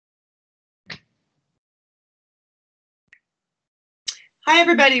Hi,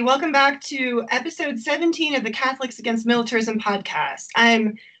 everybody. Welcome back to episode 17 of the Catholics Against Militarism podcast.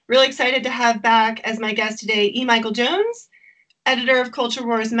 I'm really excited to have back as my guest today E. Michael Jones, editor of Culture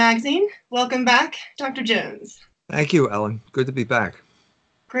Wars magazine. Welcome back, Dr. Jones. Thank you, Ellen. Good to be back.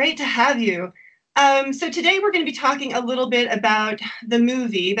 Great to have you. So today we're going to be talking a little bit about the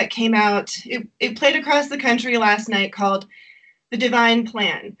movie that came out. It played across the country last night called The Divine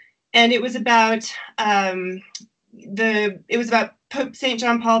Plan. And it was about Pope St.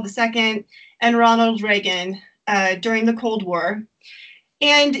 John Paul II and Ronald Reagan during the Cold War.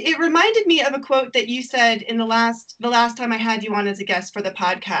 And it reminded me of a quote that you said in the last time I had you on as a guest for the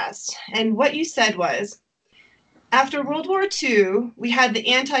podcast. And what you said was, after World War II, we had the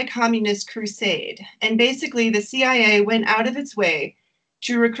anti-communist crusade. And basically the CIA went out of its way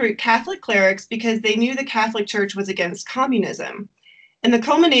to recruit Catholic clerics because they knew the Catholic Church was against communism. And the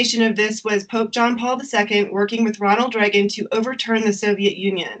culmination of this was Pope John Paul II working with Ronald Reagan to overturn the Soviet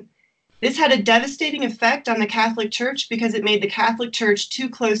Union. This had a devastating effect on the Catholic Church because it made the Catholic Church too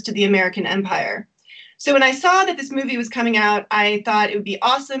close to the American empire. So when I saw that this movie was coming out, I thought it would be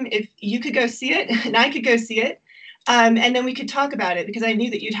awesome if you could go see it and I could go see it. And then we could talk about it because I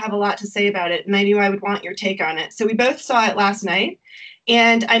knew that you'd have a lot to say about it and I knew I would want your take on it. So we both saw it last night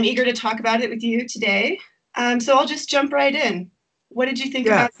and I'm eager to talk about it with you today. So I'll just jump right in. What did you think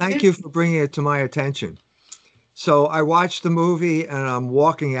about it? Thank you for bringing it to my attention. So I watched the movie and I'm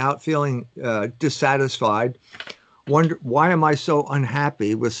walking out feeling dissatisfied. Wonder, why am I so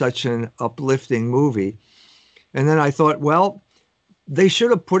unhappy with such an uplifting movie? And then I thought, well, they should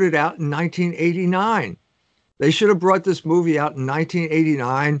have put it out in 1989. They should have brought this movie out in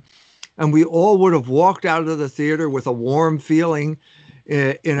 1989 and we all would have walked out of the theater with a warm feeling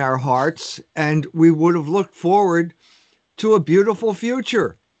in our hearts and we would have looked forward to a beautiful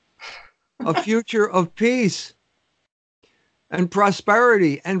future, a future of peace and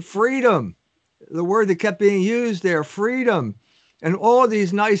prosperity and freedom. The word that kept being used there, freedom, and all of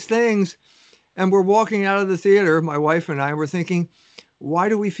these nice things. And we're walking out of the theater, my wife and I were thinking, why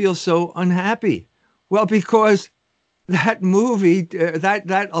do we feel so unhappy? Well, because that movie,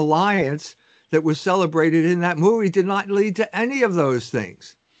 that alliance that was celebrated in that movie did not lead to any of those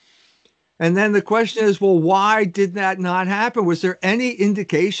things. And then the question is, well, why did that not happen? Was there any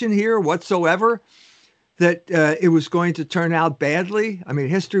indication here whatsoever that it was going to turn out badly? I mean,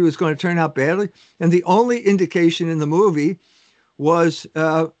 history was going to turn out badly. And the only indication in the movie was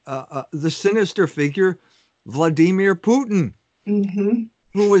the sinister figure, Vladimir Putin, who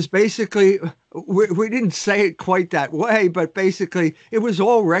was basically, we didn't say it quite that way, but basically it was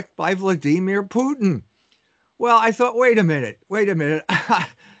all wrecked by Vladimir Putin. Well, I thought, wait a minute.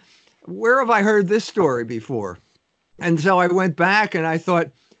 Where have I heard this story before? And so I went back and I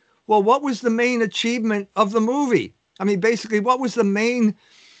thought, well, what was the main achievement of the movie? I mean, basically, what was the main,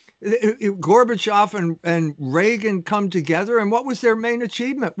 Gorbachev and Reagan come together, and what was their main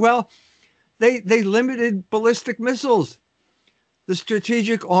achievement? Well, they limited ballistic missiles, the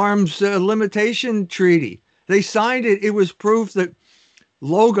Strategic Arms Limitation Treaty. They signed it. It was proof that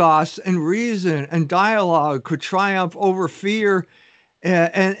logos and reason and dialogue could triumph over fear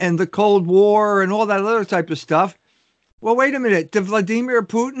and the Cold War and all that other type of stuff. Well, wait a minute. Did Vladimir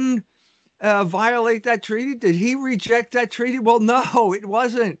Putin violate that treaty? Did he reject that treaty? Well, no, it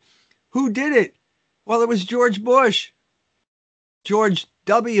wasn't. Who did it? Well, it was George Bush. George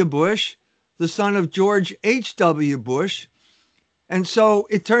W. Bush, the son of George H.W. Bush. And so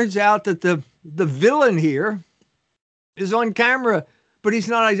it turns out that the villain here is on camera, but he's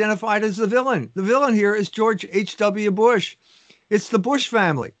not identified as the villain. The villain here is George H.W. Bush. It's the Bush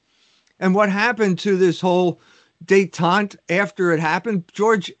family. And what happened to this whole détente after it happened,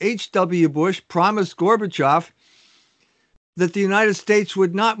 George H.W. Bush promised Gorbachev that the United States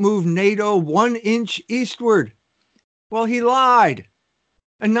would not move NATO 1 inch eastward. Well, he lied.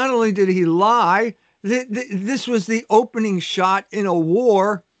 And not only did he lie, this was the opening shot in a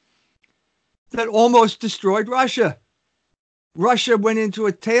war that almost destroyed Russia. Russia went into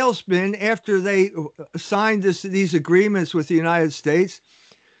a tailspin after they signed these agreements with the United States.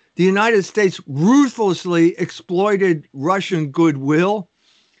 The United States ruthlessly exploited Russian goodwill.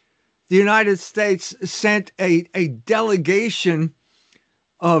 The United States sent a delegation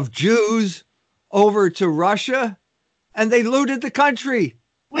of Jews over to Russia, and they looted the country.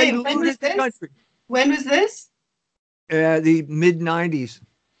 Wait, when was this? When was this? The mid-90s.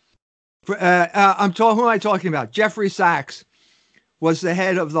 Who am I talking about? Jeffrey Sachs was the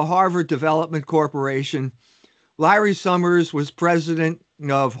head of the Harvard Development Corporation. Larry Summers was president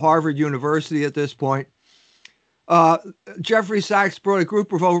of Harvard University at this point. Jeffrey Sachs brought a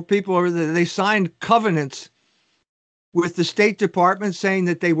group of people over there. They signed covenants with the State Department saying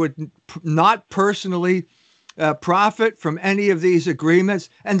that they would not personally profit from any of these agreements,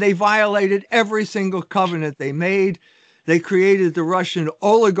 and they violated every single covenant they made. They created the Russian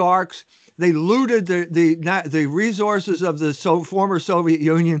oligarchs. They looted the resources of the former Soviet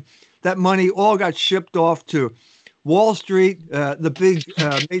Union. That money all got shipped off to Wall Street, made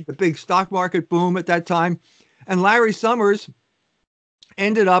the big stock market boom at that time. And Larry Summers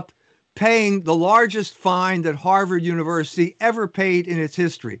ended up paying the largest fine that Harvard University ever paid in its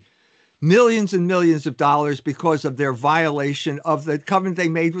history. Millions and millions of dollars because of their violation of the covenant they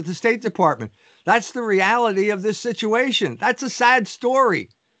made with the State Department. That's the reality of this situation. That's a sad story.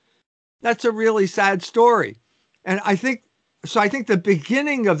 That's a really sad story. And I think the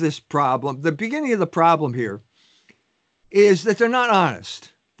beginning of this problem, the beginning of the problem here is that they're not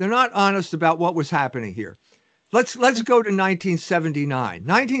honest. They're not honest about what was happening here. Let's go to 1979.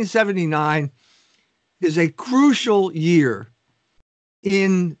 1979 is a crucial year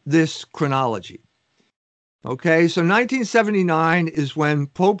in this chronology. Okay, so 1979 is when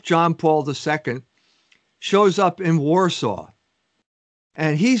Pope John Paul II shows up in Warsaw,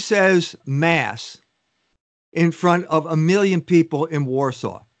 and he says Mass in front of 1 million people in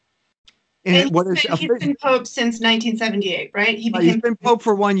Warsaw. And he's been Pope since 1978, right? He's been Pope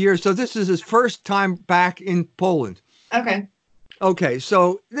for 1 year, so this is his first time back in Poland. Okay,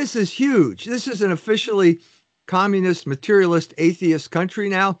 so this is huge. This is an officially communist, materialist, atheist country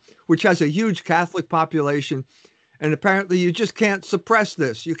now, which has a huge Catholic population. And apparently you just can't suppress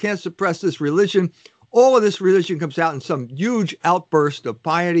this. You can't suppress this religion. All of this religion comes out in some huge outburst of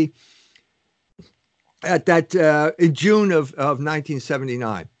piety at that in June of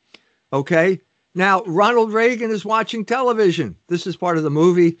 1979. Okay. Now, Ronald Reagan is watching television. This is part of the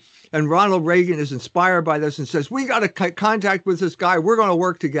movie. And Ronald Reagan is inspired by this and says, we got to contact with this guy. We're going to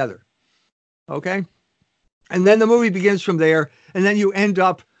work together. Okay. And then the movie begins from there. And then you end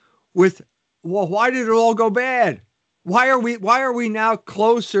up with, well, why did it all go bad? Why are we now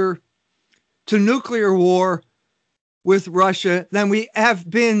closer to nuclear war with Russia than we have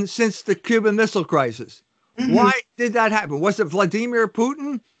been since the Cuban Missile Crisis? Mm-hmm. Why did that happen? Was it Vladimir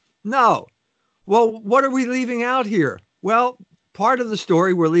Putin? No. Well, what are we leaving out here? Well, part of the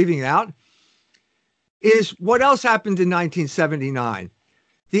story we're leaving out is what else happened in 1979.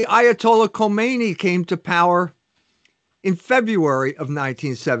 The Ayatollah Khomeini came to power in February of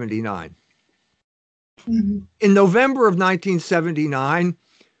 1979. Mm-hmm. In November of 1979,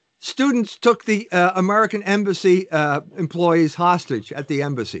 students took the American embassy employees hostage at the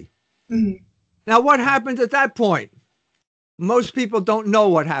embassy. Mm-hmm. Now, what happened at that point? Most people don't know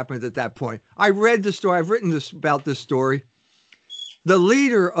what happened at that point. I read the story. I've written about this story. The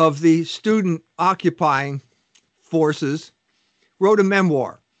leader of the student occupying forces wrote a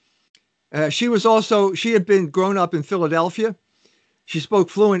memoir. She had been grown up in Philadelphia. She spoke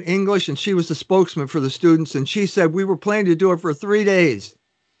fluent English, and she was the spokesman for the students. And she said, we were planning to do it for 3 days.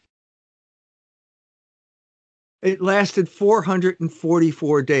 It lasted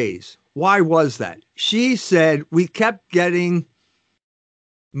 444 days. Why was that? She said, we kept getting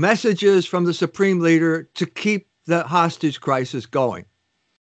messages from the supreme leader to keep the hostage crisis going.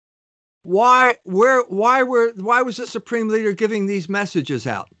 Why was the supreme leader giving these messages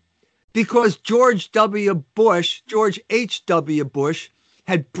out? Because George H.W. Bush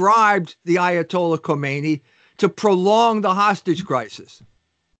had bribed the Ayatollah Khomeini to prolong the hostage crisis.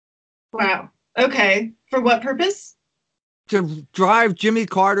 Wow. Okay. For what purpose? To drive Jimmy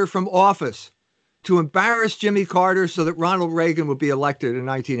Carter from office, to embarrass Jimmy Carter so that Ronald Reagan would be elected in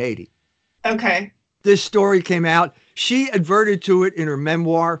 1980. Okay. This story came out. She adverted to it in her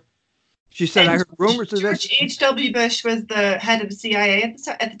memoir. She said, I heard rumors of this. George H.W. Bush was the head of the CIA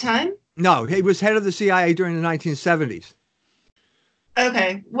at the time? No, he was head of the CIA during the 1970s.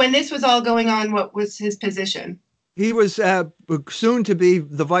 Okay. When this was all going on, what was his position? He was soon to be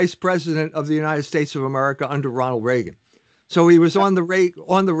the vice president of the United States of America under Ronald Reagan. So he was on the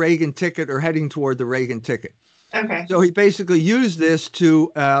Reagan ticket or heading toward the Reagan ticket. Okay. So he basically used this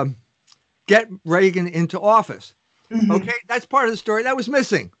to get Reagan into office. Mm-hmm. Okay, that's part of the story. That was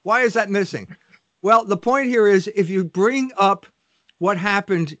missing. Why is that missing? Well, the point here is if you bring up what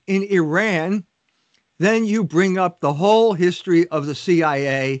happened in Iran, then you bring up the whole history of the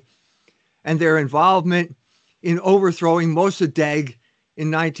CIA and their involvement in overthrowing Mossadegh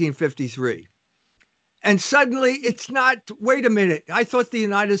in 1953. And suddenly it's not, wait a minute, I thought the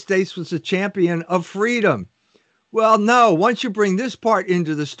United States was a champion of freedom. Well, no, once you bring this part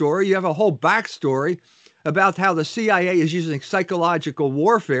into the story, you have a whole backstory about how the CIA is using psychological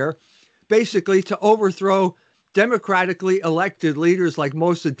warfare basically to overthrow democratically elected leaders like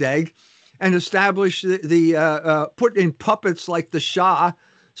Mossadegh and establish put in puppets like the Shah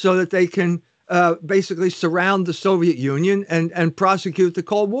so that they can basically surround the Soviet Union and prosecute the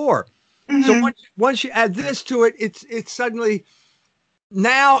Cold War. So once you add this to it, it's suddenly,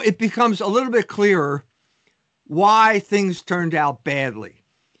 now it becomes a little bit clearer why things turned out badly.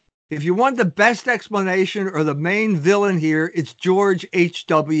 If you want the best explanation or the main villain here, it's George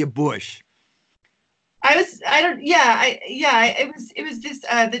H.W. Bush. It was this,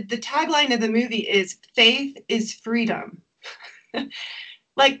 the tagline of the movie is "Faith is freedom."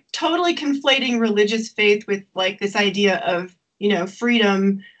 Like totally conflating religious faith with like this idea of,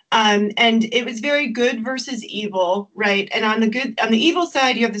 freedom. And it was very good versus evil, right? And on the evil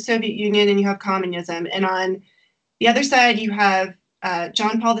side, you have the Soviet Union and you have communism. And on the other side, you have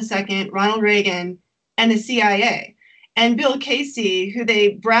John Paul II, Ronald Reagan, and the CIA. And Bill Casey, who they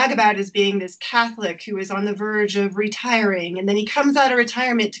brag about as being this Catholic who is on the verge of retiring. And then he comes out of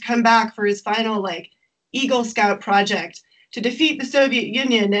retirement to come back for his final like Eagle Scout project to defeat the Soviet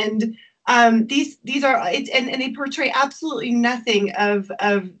Union. And these are, and they portray absolutely nothing of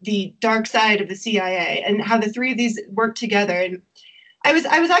the dark side of the CIA and how the three of these work together. And I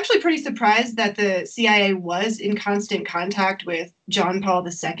was actually pretty surprised that the CIA was in constant contact with John Paul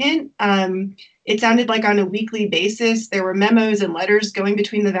II. It sounded like on a weekly basis, there were memos and letters going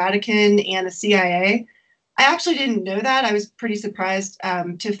between the Vatican and the CIA. I actually didn't know that. I was pretty surprised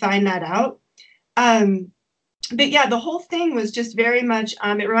to find that out. But yeah, the whole thing was just very much,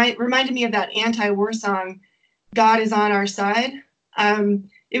 it reminded me of that anti-war song, God is on Our Side.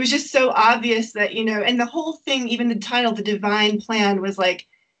 It was just so obvious that, and the whole thing, even the title, The Divine Plan, was like,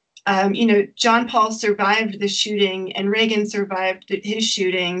 John Paul survived the shooting and Reagan survived his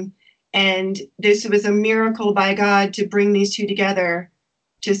shooting. And this was a miracle by God to bring these two together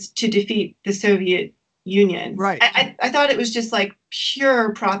just to defeat the Soviet Union. Right. I thought it was just like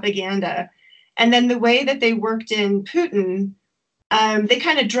pure propaganda. And then the way that they worked in Putin, they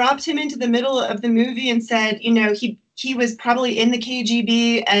kind of dropped him into the middle of the movie and said, he was probably in the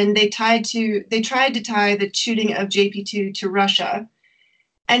KGB, and they tried to tie the shooting of JP2 to Russia.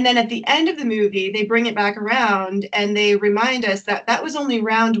 And then at the end of the movie, they bring it back around and they remind us that that was only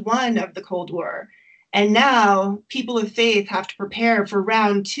round one of the Cold War. And now people of faith have to prepare for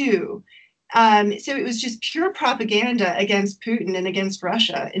round two. So it was just pure propaganda against Putin and against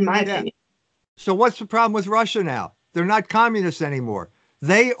Russia, in my opinion. So what's the problem with Russia now? They're not communists anymore.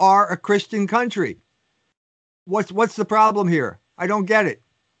 They are a Christian country. What's the problem here? I don't get it.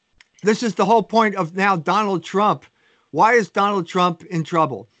 This is the whole point of now Donald Trump. Why is Donald Trump in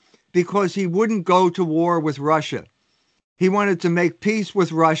trouble? Because he wouldn't go to war with Russia. He wanted to make peace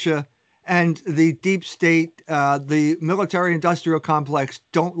with Russia, and the deep state, the military-industrial complex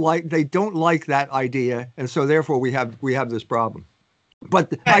don't like that idea, and so therefore we have this problem.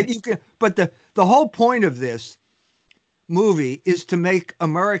 But the whole point of this movie is to make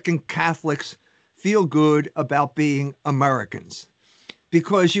American Catholics feel good about being Americans,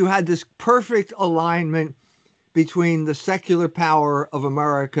 because you had this perfect alignment between the secular power of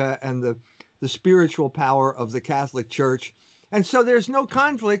America and the spiritual power of the Catholic Church. And so there's no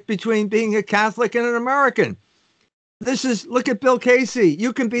conflict between being a Catholic and an American. Look at Bill Casey.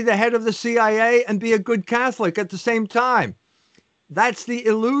 You can be the head of the CIA and be a good Catholic at the same time. That's the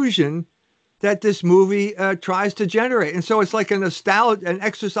illusion that this movie tries to generate. And so it's like an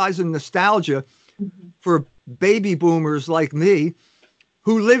exercise in nostalgia for baby boomers like me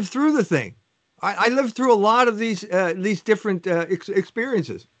who lived through the thing. I lived through a lot of these different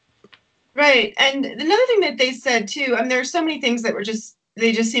experiences. Right. And another thing that they said too, there are so many things that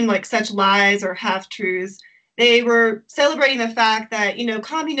they just seemed like such lies or half-truths. They were celebrating the fact that,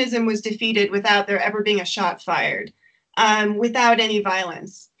 communism was defeated without there ever being a shot fired, without any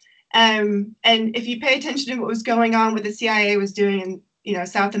violence. And if you pay attention to what was going on, what the CIA was doing in,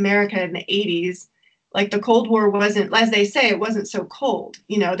 South America in the 80s, like the Cold War wasn't, as they say, it wasn't so cold.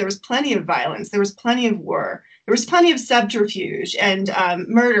 There was plenty of violence. There was plenty of war. There was plenty of subterfuge and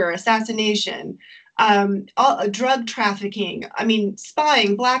murder, assassination, drug trafficking.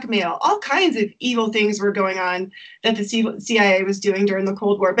 Spying, blackmail, all kinds of evil things were going on that the CIA was doing during the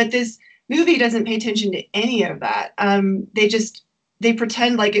Cold War. But this movie doesn't pay attention to any of that. They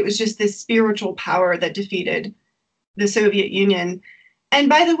pretend like it was just this spiritual power that defeated the Soviet Union. And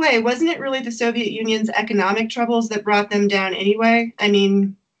by the way, wasn't it really the Soviet Union's economic troubles that brought them down anyway?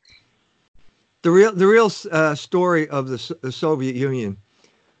 The real story of the Soviet Union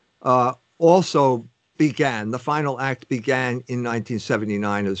also began. The final act began in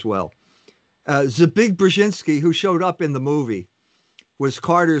 1979 as well. Zbig Brzezinski, who showed up in the movie, was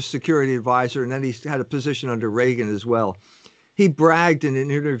Carter's security advisor, and then he had a position under Reagan as well. he bragged in an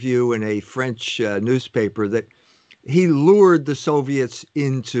interview in a French newspaper that he lured the Soviets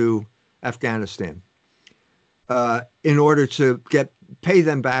into Afghanistan in order to pay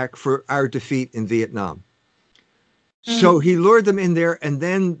them back for our defeat in Vietnam. So he lured them in there, and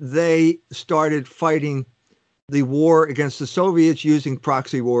then they started fighting the war against the Soviets using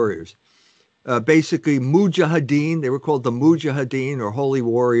proxy warriors. Basically, Mujahideen, they were called the Mujahideen, or Holy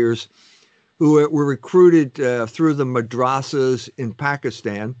Warriors, who were recruited through the madrasas in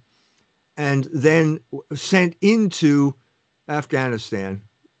Pakistan and then sent into Afghanistan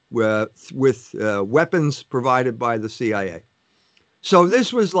with weapons provided by the CIA. So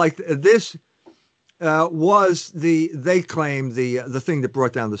this was like, this was they claim the thing that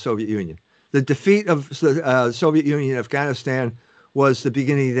brought down the Soviet Union. The defeat of the Soviet Union in Afghanistan was the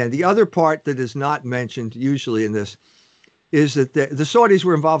beginning of the end. The other part that is not mentioned usually in this is that the Saudis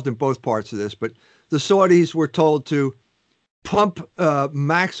were involved in both parts of this, but the Saudis were told to pump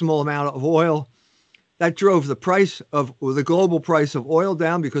maximal amount of oil. That drove the global price of oil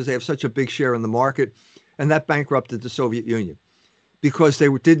down because they have such a big share in the market, and that bankrupted the Soviet Union because they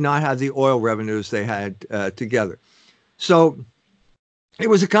did not have the oil revenues they had together. So it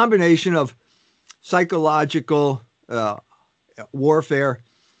was a combination of psychological warfare,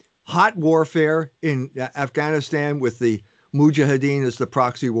 hot warfare in Afghanistan with the Mujahideen as the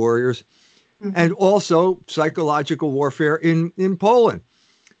proxy warriors, and also psychological warfare in Poland.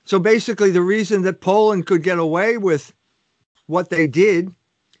 So basically, the reason that Poland could get away with what they did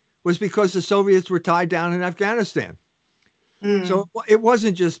was because the Soviets were tied down in Afghanistan. So it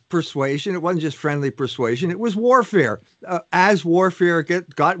wasn't just persuasion. It wasn't just friendly persuasion. It was warfare, as warfare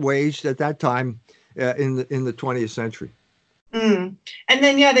got waged at that time in the 20th century. And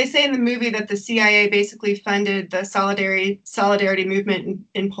then, yeah, they say in the movie that the CIA basically funded the solidarity movement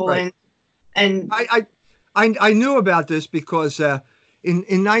in Poland. Right. And I knew about this because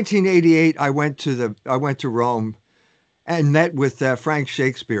in 1988 I went to Rome and met with Frank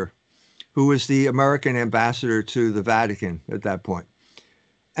Shakespeare, who was the American ambassador to the Vatican at that point.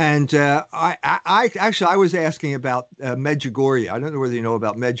 And I was asking about Medjugorje. I don't know whether you know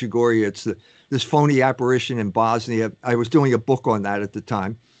about Medjugorje. It's this phony apparition in Bosnia. I was doing a book on that at the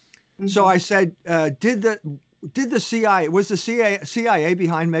time. So I said, did the CIA, was the CIA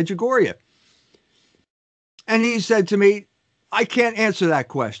behind Medjugorje? And he said to me, I can't answer that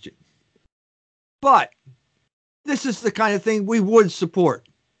question, but this is the kind of thing we would support.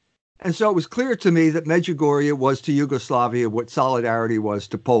 And so it was clear to me that Medjugorje was to Yugoslavia what Solidarity was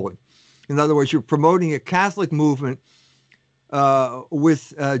to Poland. In other words, you're promoting a Catholic movement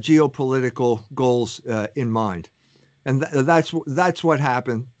with geopolitical goals in mind. And that's what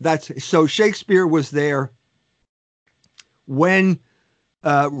happened. So Shakespeare was there when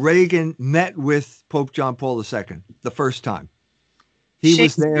Reagan met with Pope John Paul II the first time. He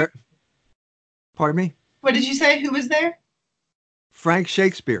was there. Pardon me? What did you say? Who was there? Frank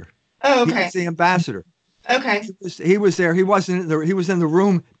Shakespeare. Oh, okay. He was the ambassador. Okay. He was there. He wasn't there. He was in the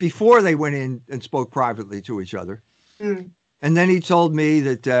room before they went in and spoke privately to each other. And then he told me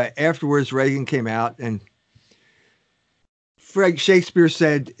that afterwards Reagan came out and Frank Shakespeare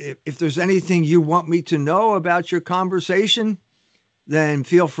said, if there's anything you want me to know about your conversation, then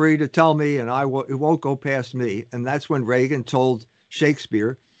feel free to tell me, and it won't go past me. And that's when Reagan told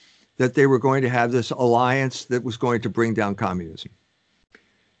Shakespeare that they were going to have this alliance that was going to bring down communism.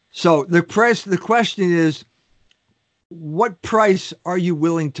 So the question is, what price are you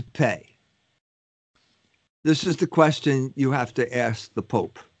willing to pay? This is the question you have to ask the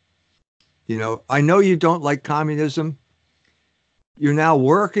Pope. You know, I know you don't like communism. You're now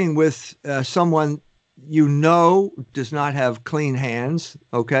working with someone you know does not have clean hands,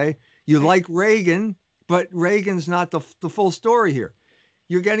 okay? You like Reagan, but Reagan's not the full story here.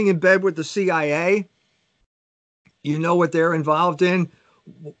 You're getting in bed with the CIA. You know what they're involved in.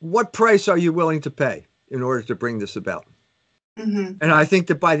 What price are you willing to pay in order to bring this about? And I think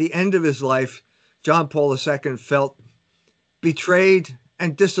that by the end of his life, John Paul II felt betrayed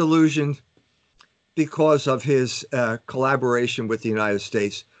and disillusioned because of his collaboration with the United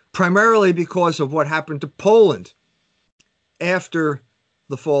States, primarily because of what happened to Poland after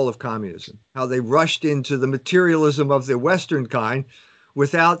the fall of communism, how they rushed into the materialism of the Western kind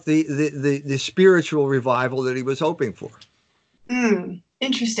without the spiritual revival that he was hoping for.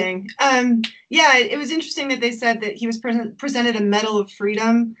 Interesting. Yeah, it was interesting that they said that he was presented a Medal of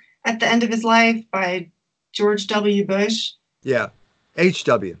Freedom at the end of his life by George W. Bush. Yeah,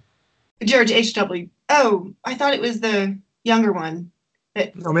 H.W. George H.W. Oh, I thought it was the younger one.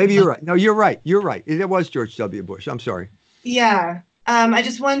 No, maybe you're right. No, you're right. You're right. It was George W. Bush. I'm sorry. Yeah. I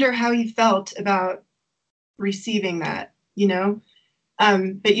just wonder how he felt about receiving that. you know.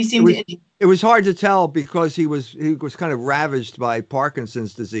 But you It seem was to, it was hard to tell because he was kind of ravaged by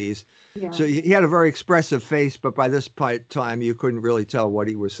Parkinson's disease. yeah, So he had a very expressive face, but by this time you couldn't really tell what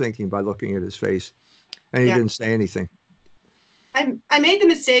he was thinking by looking at his face, and he yeah. didn't say anything. I made the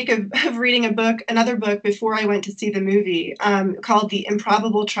mistake of reading another book before I went to see the movie, called The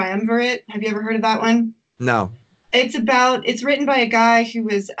Improbable Triumvirate. Have you ever heard of that one? No. It's written by a guy who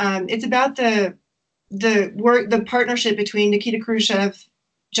was, it's about the partnership between Nikita Khrushchev,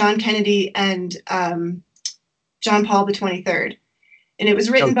 John Kennedy, and John Paul the 23rd. And it was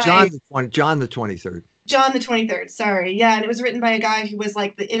No, written by John the 23rd. John the 23rd, sorry. Yeah, and it was written by a guy who was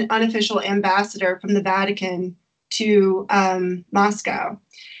like the unofficial ambassador from the Vatican to Moscow.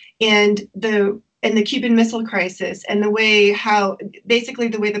 And the Cuban Missile Crisis, and the way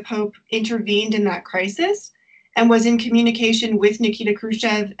the Pope intervened in that crisis and was in communication with Nikita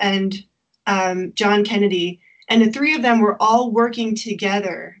Khrushchev and John Kennedy. And the three of them were all working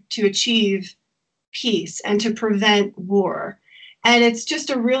together to achieve peace and to prevent war. And it's just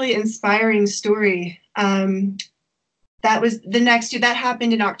a really inspiring story. That was the next year. That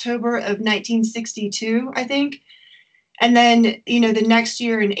happened in October of 1962, I think. And then, the next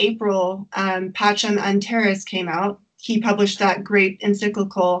year in April, Pacem in Terris came out. He published that great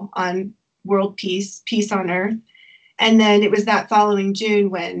encyclical on world peace, peace on earth. And then it was that following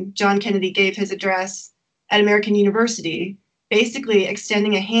June when John Kennedy gave his address at American University, basically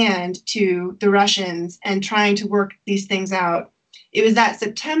extending a hand to the Russians and trying to work these things out. It was that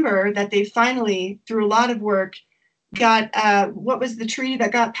September that they finally, through a lot of work, got, what was the treaty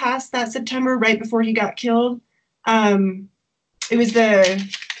that got passed that September right before he got killed? It was the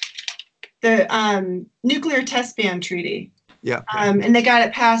nuclear test ban treaty. Yeah. And they got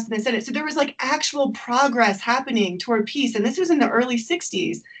it passed in the Senate. So there was like actual progress happening toward peace. And this was in the early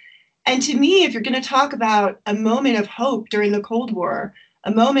 60s. And to me, if you're going to talk about a moment of hope during the Cold War,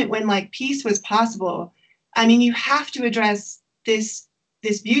 a moment when like peace was possible, I mean, you have to address this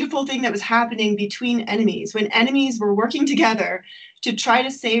beautiful thing that was happening between enemies, when enemies were working together to try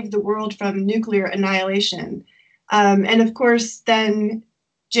to save the world from nuclear annihilation. And of course, then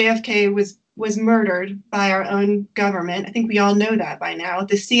JFK was murdered by our own government. I think we all know that by now.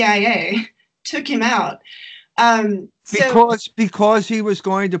 The CIA took him out. Because he was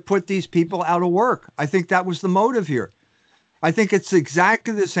going to put these people out of work. I think that was the motive here. I think it's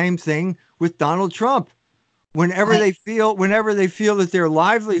exactly the same thing with Donald Trump. Whenever they feel that their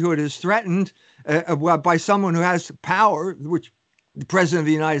livelihood is threatened by someone who has power, which the president of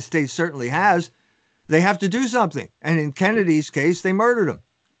the United States certainly has, they have to do something. And in Kennedy's case, they murdered him.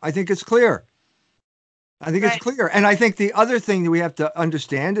 I think it's clear. It's clear. And I think the other thing that we have to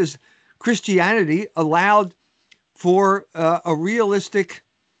understand is Christianity allowed for realistic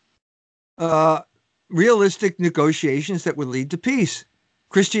negotiations that would lead to peace.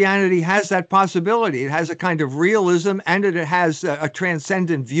 Christianity has that possibility. It has a kind of realism, and it has a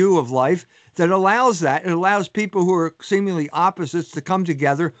transcendent view of life that allows that. It allows people who are seemingly opposites to come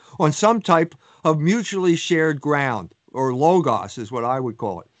together on some type of mutually shared ground, or logos is what I would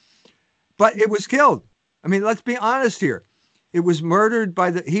call it. But it was killed. I mean, let's be honest here. He was murdered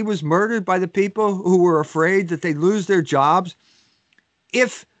by the people who were afraid that they'd lose their jobs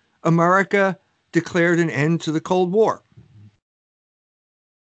if America declared an end to the Cold War.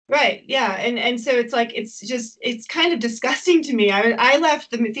 Right. Yeah. And so it's like, it's kind of disgusting to me. I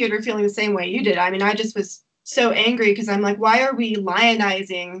left the theater feeling the same way you did. I mean, I just was so angry because I'm like, why are we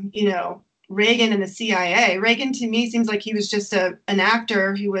lionizing, Reagan and the CIA? Reagan to me seems like he was just an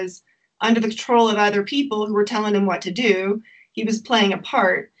actor who was under the control of other people who were telling him what to do. He was playing a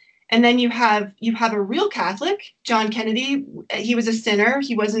part. And then you have a real Catholic, John Kennedy. He was a sinner.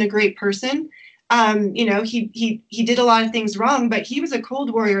 He wasn't a great person. He did a lot of things wrong, but he was a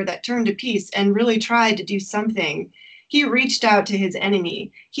cold warrior that turned to peace and really tried to do something. He reached out to his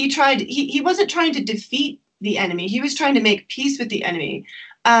enemy. He wasn't trying to defeat the enemy. He was trying to make peace with the enemy.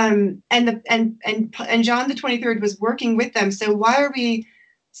 And John the 23rd was working with them. So why are we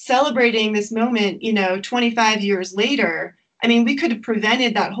celebrating this moment, 25 years later? I mean, we could have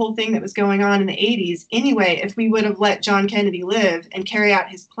prevented that whole thing that was going on in the 80s anyway, if we would have let John Kennedy live and carry out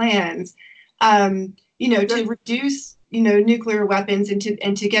his plans. To reduce, nuclear weapons and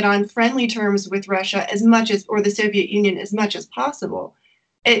to get on friendly terms with Russia or the Soviet Union as much as possible.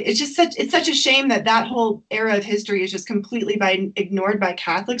 It's such a shame that whole era of history is just completely ignored by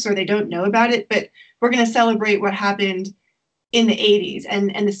Catholics, or they don't know about it. But we're going to celebrate what happened in the 80s,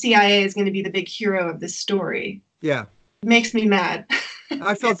 and the CIA is going to be the big hero of this story. Yeah. It makes me mad.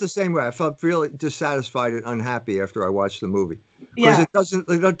 I felt the same way. I felt really dissatisfied and unhappy after I watched the movie because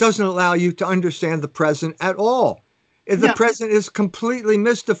it doesn't allow you to understand the present at all. If the No. president is completely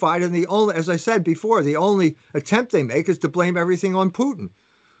mystified, and the only, as I said before, the only attempt they make is to blame everything on Putin,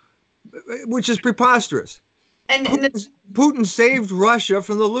 which is preposterous. And Putin saved Russia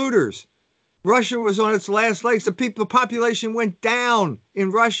from the looters. Russia was on its last legs. The population went down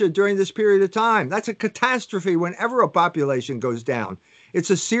in Russia during this period of time. That's a catastrophe whenever a population goes down. It's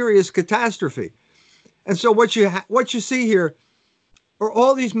a serious catastrophe. And so what you see here are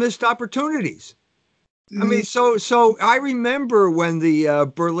all these missed opportunities. I mean, so I remember when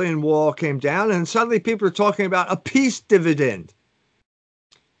the Berlin Wall came down, and suddenly people are talking about a peace dividend.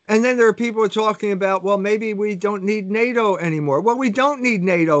 And then there are people talking about, well, maybe we don't need NATO anymore. Well, we don't need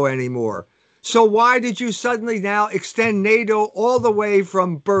NATO anymore. So why did you suddenly now extend NATO all the way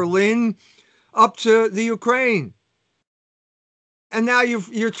from Berlin up to the Ukraine? And now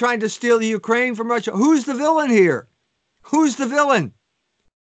you're trying to steal the Ukraine from Russia. Who's the villain here? Who's the villain?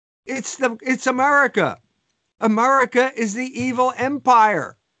 It's America. America is the evil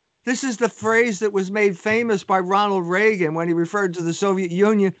empire. This is the phrase that was made famous by Ronald Reagan when he referred to the Soviet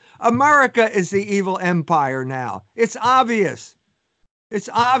Union. America is the evil empire now. It's obvious. It's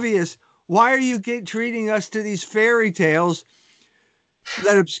obvious. Why are you treating us to these fairy tales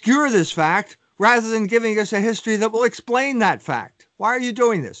that obscure this fact rather than giving us a history that will explain that fact? Why are you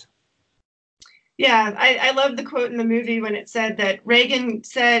doing this? Yeah, I love the quote in the movie when it said that Reagan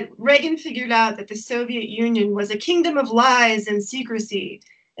figured out that the Soviet Union was a kingdom of lies and secrecy,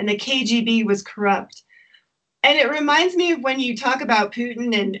 and the KGB was corrupt. And it reminds me of when you talk about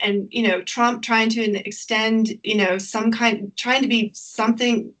Putin and Trump trying to extend trying to be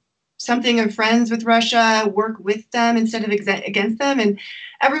something of friends with Russia, work with them instead of against them. And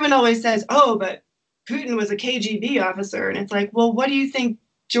everyone always says, oh, but Putin was a KGB officer. And it's like, well, what do you think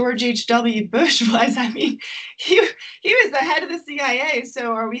George H.W. Bush was? I mean, he was the head of the CIA.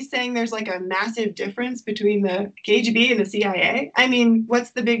 So are we saying there's like a massive difference between the KGB and the CIA? I mean,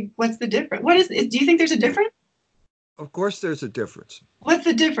 what's the difference? Do you think there's a difference? Of course there's a difference. What's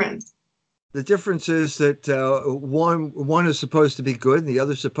the difference? The difference is that one is supposed to be good and the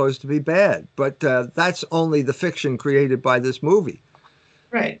other is supposed to be bad. But that's only the fiction created by this movie.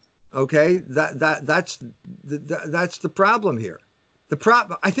 Right. Okay, that's the problem here.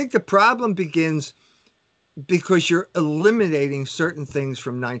 I think the problem begins because you're eliminating certain things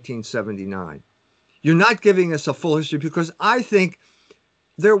from 1979. You're not giving us a full history because I think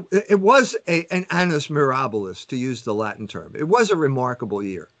it was an annus mirabilis, to use the Latin term. It was a remarkable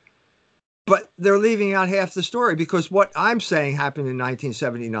year. But they're leaving out half the story because what I'm saying happened in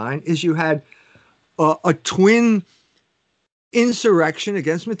 1979 is you had a twin insurrection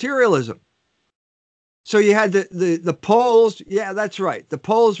against materialism. So you had the Poles. Yeah, that's right. The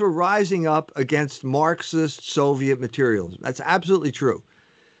Poles were rising up against Marxist Soviet materialism. That's absolutely true.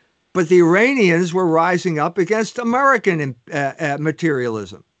 But the Iranians were rising up against American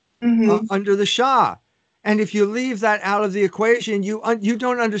materialism under the Shah. And if you leave that out of the equation, you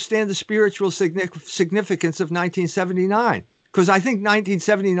don't understand the spiritual significance of 1979. Because I think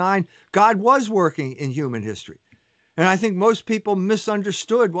 1979, God was working in human history. And I think most people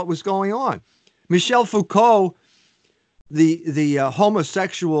misunderstood what was going on. Michel Foucault, the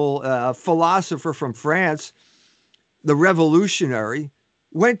homosexual philosopher from France, the revolutionary,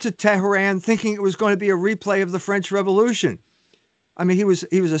 went to Tehran thinking it was going to be a replay of the French Revolution. I mean, he was a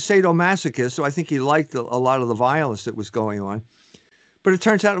sadomasochist, so I think he liked a lot of the violence that was going on. But it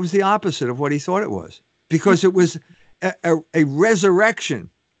turns out it was the opposite of what he thought it was, because it was a resurrection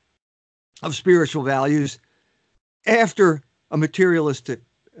of spiritual values after a materialistic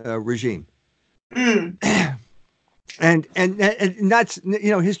regime. And that's,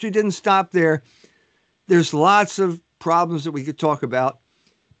 history didn't stop there. There's lots of problems that we could talk about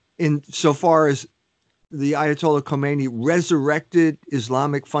in so far as the Ayatollah Khomeini resurrected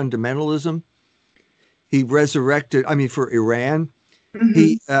Islamic fundamentalism. He resurrected, for Iran.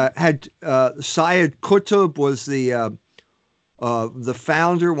 He had Syed Qutb was the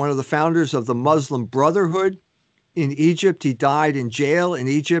founder, one of the founders of the Muslim Brotherhood in Egypt. He died in jail in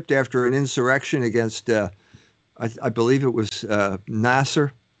Egypt after an insurrection against, I believe it was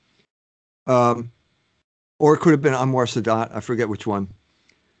Nasser. Or it could have been Anwar Sadat. I forget which one.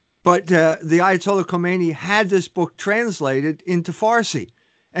 But the Ayatollah Khomeini had this book translated into Farsi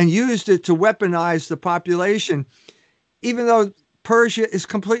and used it to weaponize the population, even though Persia is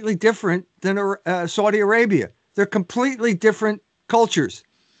completely different than Saudi Arabia. They're completely different cultures,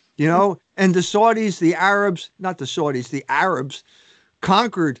 and the Saudis, the Arabs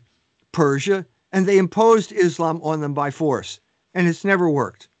conquered Persia and they imposed Islam on them by force. And it's never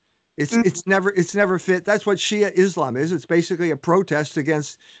worked. It's never fit. That's what Shia Islam is. It's basically a protest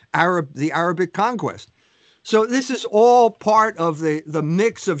against the Arabic conquest. So this is all part of the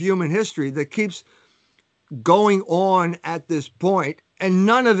mix of human history that keeps going on at this point, and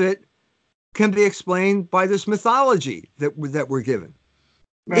none of it can be explained by this mythology that we're given.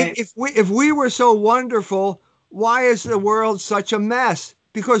 Right. If we were so wonderful, why is the world such a mess?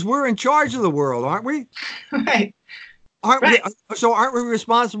 Because we're in charge of the world, aren't we? Right. Aren't Right. we? So aren't we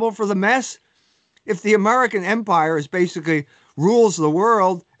responsible for the mess? If the American empire is basically rules the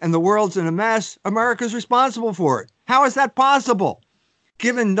world and the world's in a mess, America's responsible for it. How is that possible?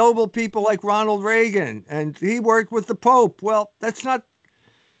 Given noble people like Ronald Reagan, and he worked with the Pope. Well, that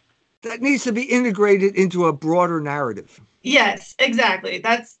needs to be integrated into a broader narrative. Yes, exactly.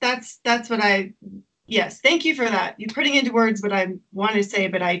 That's what I. Yes, thank you for that. You're putting into words what I want to say,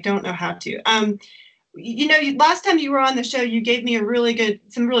 but I don't know how to. Last time you were on the show, you gave me some really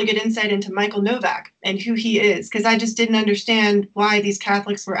good insight into Michael Novak and who he is, because I just didn't understand why these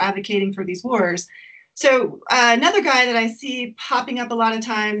Catholics were advocating for these wars. So another guy that I see popping up a lot of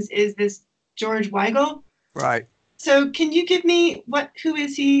times is this George Weigel. Right. So can you give me who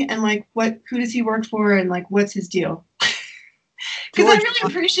is he, and who does he work for, and what's his deal? Because I really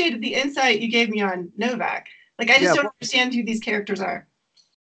appreciated the insight you gave me on Novak. I just don't understand who these characters are.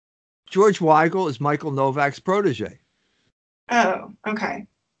 George Weigel is Michael Novak's protege. Oh, okay.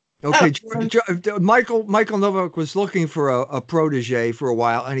 Okay, Michael Novak was looking for a protege for a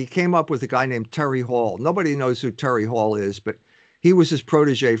while, and he came up with a guy named Terry Hall. Nobody knows who Terry Hall is, but he was his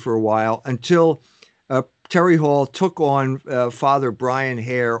protege for a while until Terry Hall took on Father Brian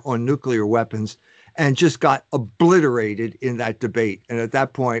Hare on nuclear weapons and just got obliterated in that debate. And at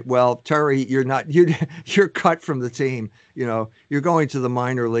that point, well, Terry, you're cut from the team. You're going to the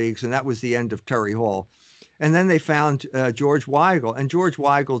minor leagues, and that was the end of Terry Hall. And then they found George Weigel, and George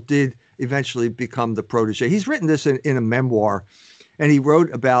Weigel did eventually become the protege. He's written this in a memoir, and he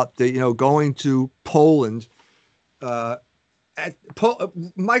wrote about going to Poland.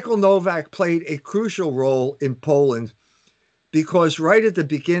 Michael Novak played a crucial role in Poland because right at the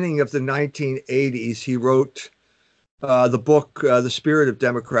beginning of the 1980s, he wrote the book, The Spirit of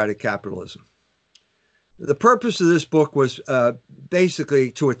Democratic Capitalism. The purpose of this book was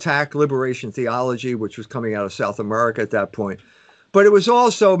basically to attack liberation theology, which was coming out of South America at that point. But it was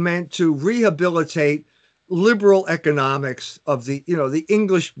also meant to rehabilitate liberal economics of the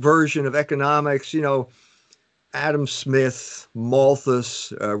English version of economics, Adam Smith,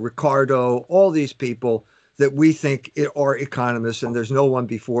 Malthus, Ricardo, all these people that we think are economists, and there's no one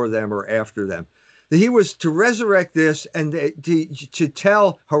before them or after them. He was to resurrect this and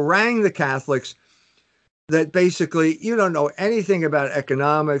to harangue the Catholics that basically you don't know anything about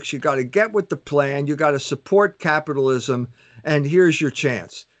economics. You got to get with the plan. You got to support capitalism, and here's your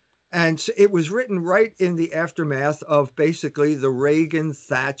chance. And it was written right in the aftermath of basically the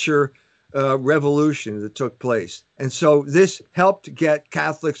Reagan-Thatcher revolution that took place. And so this helped get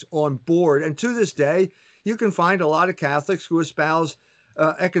Catholics on board. And to this day, you can find a lot of Catholics who espouse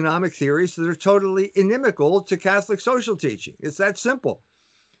economic theories that are totally inimical to Catholic social teaching. It's that simple.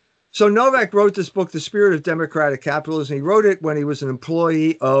 So Novak wrote this book, The Spirit of Democratic Capitalism. He wrote it when he was an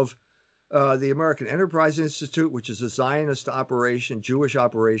employee of the American Enterprise Institute, which is a Zionist operation, Jewish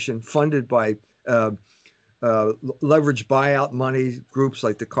operation, funded by leveraged buyout money groups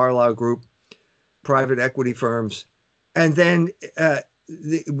like the Carlyle Group, private equity firms. And then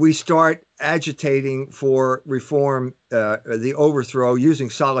we start agitating for reform, the overthrow, using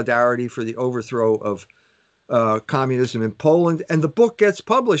solidarity for the overthrow of communism in Poland. And the book gets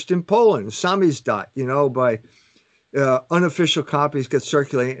published in Poland, Samizdat, by unofficial copies get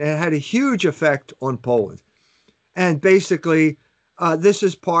circulated. And it had a huge effect on Poland. And basically, this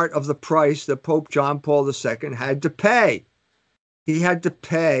is part of the price that Pope John Paul II had to pay. He had to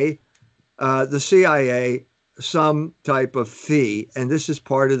pay the CIA some type of fee, and this is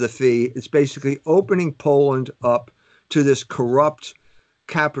part of the fee. It's basically opening Poland up to this corrupt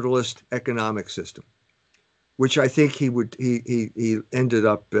capitalist economic system, which I think he ended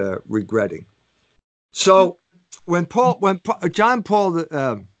up regretting. So when John Paul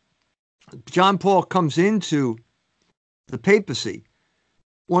comes into the papacy,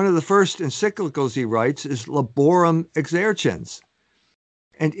 one of the first encyclicals he writes is Laborem Exercens.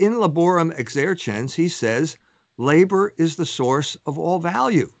 And in Laborem Exercens, he says, labor is the source of all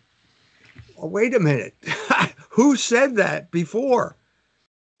value. Oh, wait a minute. Who said that before?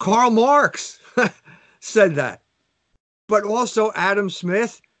 Karl Marx said that. But also Adam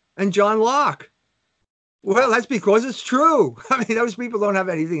Smith and John Locke. Well, that's because it's true. I mean, those people don't have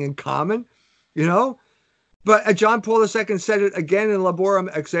anything in common, But John Paul II said it again in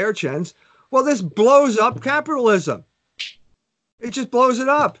Laborem Exercens. Well, this blows up capitalism. It just blows it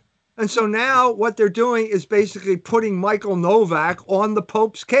up. And so now what they're doing is basically putting Michael Novak on the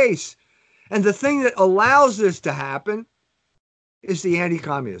Pope's case. And the thing that allows this to happen is the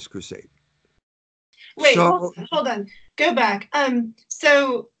anti-communist crusade. Wait, hold on. Go back.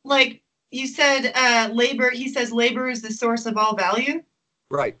 So like you said, labor, he says labor is the source of all value.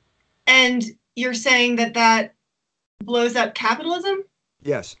 Right. And you're saying that that blows up capitalism?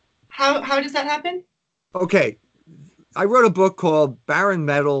 Yes. How does that happen? Okay. I wrote a book called Barren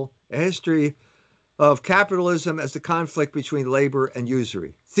Metal, A History of Capitalism as the Conflict Between Labor and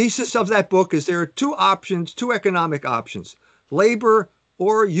Usury. Thesis of that book is there are two options, two economic options, labor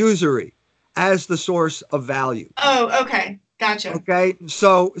or usury as the source of value. Oh, okay. Gotcha. Okay.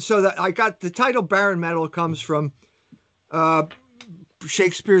 So that I got the title Barren Metal comes from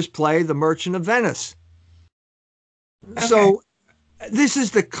Shakespeare's play, The Merchant of Venice. Okay. So this is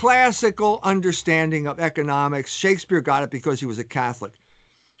the classical understanding of economics. Shakespeare got it because he was a Catholic.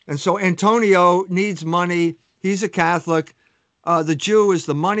 And so Antonio needs money. He's a Catholic. The Jew is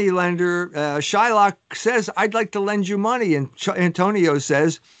the money lender. Shylock says, I'd like to lend you money. And Antonio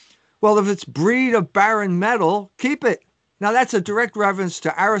says, well, if it's breed of barren metal, keep it. Now, that's a direct reference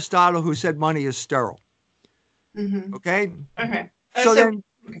to Aristotle, who said money is sterile. Mm-hmm. Okay? Okay.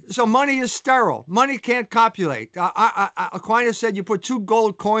 So money is sterile. Money can't copulate. Aquinas said you put 2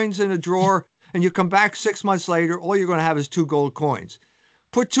 gold coins in a drawer and you come back 6 months later, all you're going to have is 2 gold coins.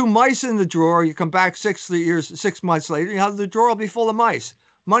 Put 2 mice in the drawer, you come back 6 months later, the drawer will be full of mice.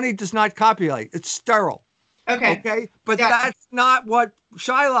 Money does not copulate. It's sterile. Okay? But that's not what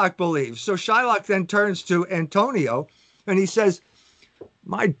Shylock believes. So Shylock then turns to Antonio and he says,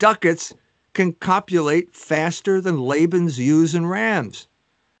 my ducats can copulate faster than Laban's ewes and rams.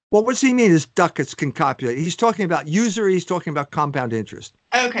 Well, what's he mean his ducats can copulate? He's talking about usury. He's talking about compound interest.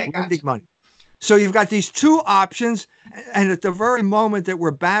 Okay, lending money. So you've got these 2 options. And at the very moment that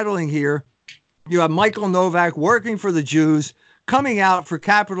we're battling here, you have Michael Novak working for the Jews, coming out for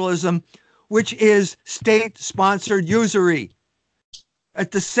capitalism, which is state-sponsored usury.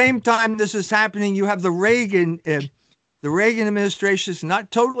 At the same time this is happening, you have the Reagan administration. Is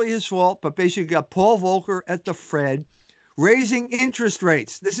not totally his fault, but basically got Paul Volcker at the Fed raising interest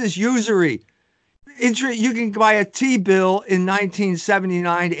rates. This is usury. You can buy a T-bill in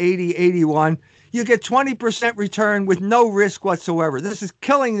 1979, 80, 81. You get 20% return with no risk whatsoever. This is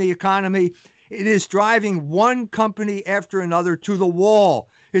killing the economy. It is driving one company after another to the wall.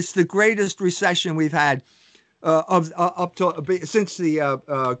 It's the greatest recession we've had since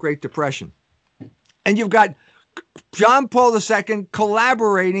the Great Depression. And you've got John Paul II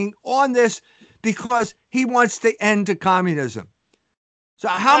collaborating on this because he wants the end to communism. So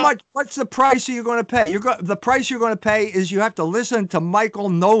what's the price you're going to pay? The price you're going to pay is you have to listen to Michael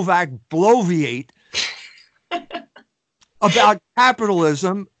Novak bloviate about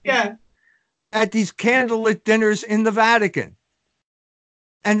capitalism at these candlelit dinners in the Vatican.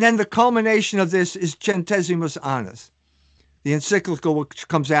 And then the culmination of this is Centesimus Annus, the encyclical which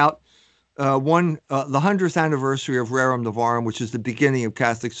comes out the 100th anniversary of Rerum Novarum, which is the beginning of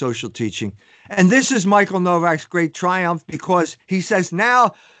Catholic social teaching. And this is Michael Novak's great triumph because he says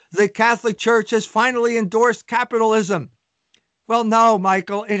now the Catholic Church has finally endorsed capitalism. Well, no,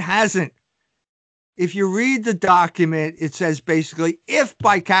 Michael, it hasn't. If you read the document, it says basically, if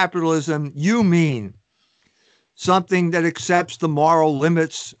by capitalism you mean something that accepts the moral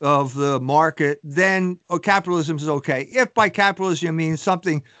limits of the market, then capitalism is okay. If by capitalism you mean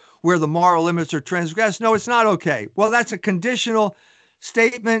something where the moral limits are transgressed, no, it's not okay. Well, that's a conditional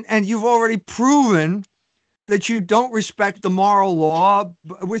statement, and you've already proven that you don't respect the moral law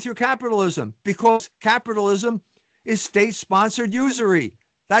with your capitalism because capitalism is state-sponsored usury.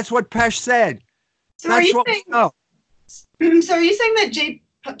 That's what Pesch said. So are you saying that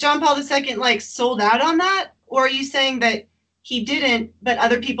John Paul II sold out on that? Or are you saying that he didn't, but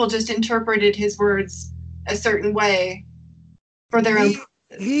other people just interpreted his words a certain way for their own purposes?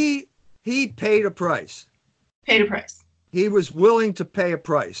 He paid a price. Paid a price. He was willing to pay a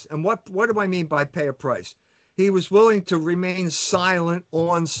price. And what do I mean by pay a price? He was willing to remain silent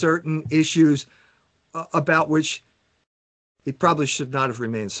on certain issues about which he probably should not have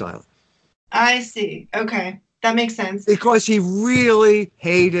remained silent. I see. Okay. That makes sense. Because he really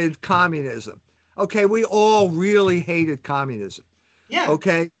hated communism. Okay, we all really hated communism. Yeah.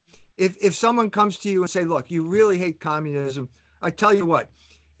 Okay? If someone comes to you and say, look, you really hate communism, I tell you what,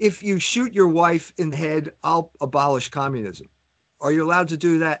 if you shoot your wife in the head, I'll abolish communism. Are you allowed to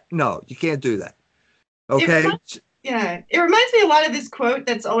do that? No, you can't do that. Okay? It reminds me a lot of this quote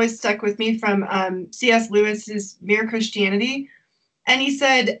that's always stuck with me from C.S. Lewis's Mere Christianity. And he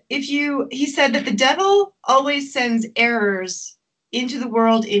said that the devil always sends errors into the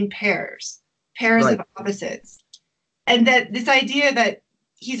world in pairs Right. of opposites. And that this idea that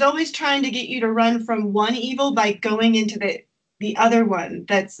he's always trying to get you to run from one evil by going into the other one.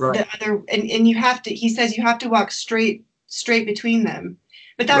 That's Right. the other, and you have to, he says you have to walk straight between them.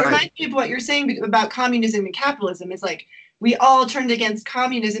 But that Right. reminds me of what you're saying about communism and capitalism. It's like we all turned against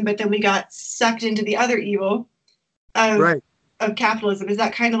communism, but then we got sucked into the other evil of Right. of capitalism. Is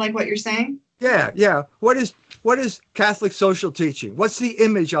that kind of like what you're saying? Yeah. Yeah. What is Catholic social teaching? What's the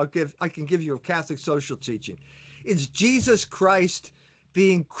image I can give you of Catholic social teaching? It's Jesus Christ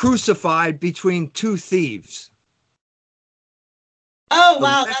being crucified between two thieves. Oh, The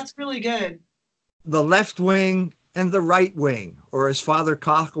wow, left, that's really good. the left wing and the right wing, or as Father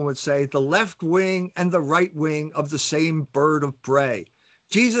Coughlin would say, the left wing and the right wing of the same bird of prey.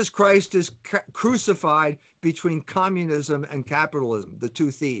 Jesus Christ is crucified between communism and capitalism, the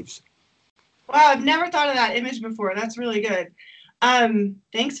two thieves. Wow, I've never thought of that image before. That's really good.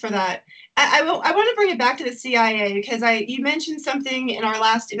 Thanks for that. I want to bring it back to the CIA because you mentioned something in our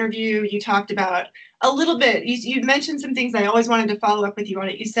last interview. You talked about a little bit. You mentioned some things I always wanted to follow up with you on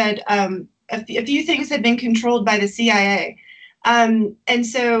it. You said a few things had been controlled by the CIA, and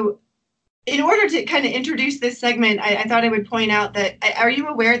so in order to kind of introduce this segment, I thought I would point out that are you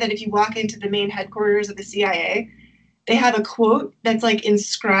aware that if you walk into the main headquarters of the CIA, they have a quote that's like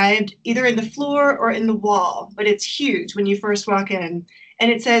inscribed either in the floor or in the wall, but it's huge when you first walk in.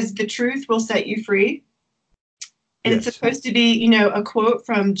 And it says, "The truth will set you free." And it's Yes. supposed to be, you know, a quote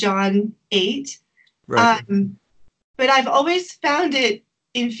from John 8. Right. But I've always found it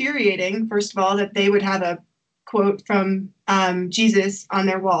infuriating, first of all, that they would have a quote from Jesus on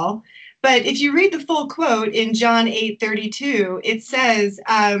their wall. But if you read the full quote in John 8:32, it says,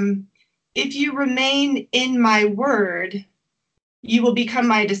 if you remain in my word, you will become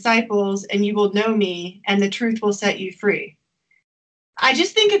my disciples and you will know me and the truth will set you free. I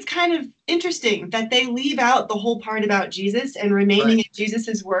just think it's kind of interesting that they leave out the whole part about Jesus and remaining Right. in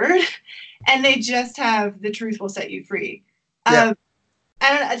Jesus's word, and they just have the truth will set you free. Yeah.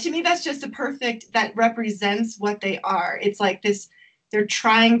 And to me, that's just that represents what they are. It's like this, they're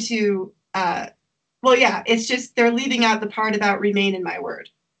trying to, well, yeah, it's just they're leaving out the part about remain in my word.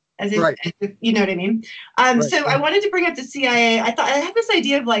 Right. As if, you know what I mean? Right. So I wanted to bring up the CIA. I thought I had this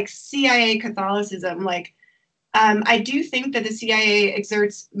idea of like CIA Catholicism. Like, I do think that the CIA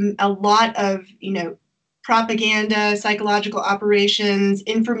exerts a lot of, you know, propaganda, psychological operations,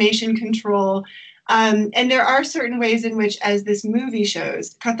 information control. And there are certain ways in which, as this movie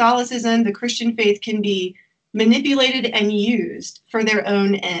shows, Catholicism, the Christian faith, can be manipulated and used for their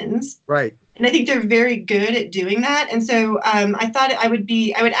own ends. Right. And I think they're very good at doing that. And so I thought I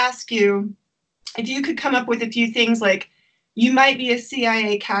would ask you if you could come up with a few things like you might be a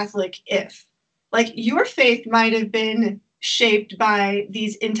CIA Catholic if, like, your faith might have been shaped by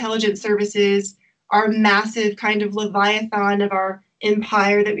these intelligence services, our massive kind of leviathan of our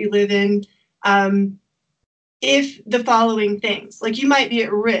empire that we live in. If the following things, like you might be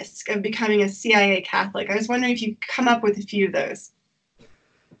at risk of becoming a CIA Catholic. I was wondering if you come up with a few of those.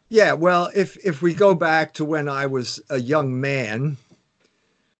 Yeah, well, if we go back to when I was a young man,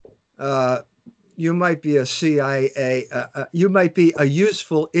 you might be a CIA, you might be a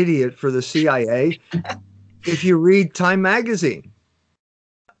useful idiot for the CIA if you read Time Magazine.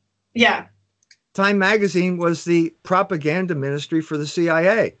 Yeah. Time Magazine was the propaganda ministry for the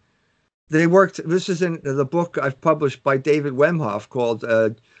CIA. They worked, this is in the book I've published by David Wemhoff called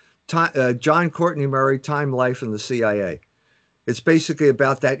John Courtney Murray, Time, Life, and the CIA. It's basically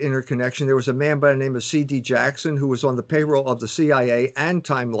about that interconnection. There was a man by the name of C.D. Jackson who was on the payroll of the CIA and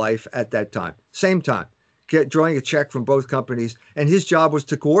Time Life at that time, same time, drawing a check from both companies. And his job was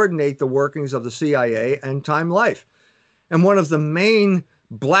to coordinate the workings of the CIA and Time Life. And one of the main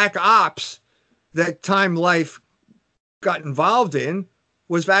black ops that Time Life got involved in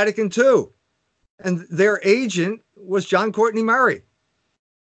was Vatican II. And their agent was John Courtney Murray.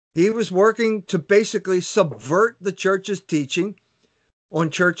 He was working to basically subvert the church's teaching on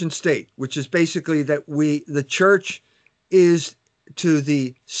church and state, which is basically that the church is to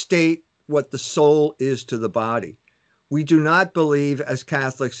the state what the soul is to the body. We do not believe as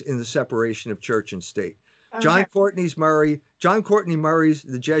Catholics in the separation of church and state. Okay. John Courtney Murray's,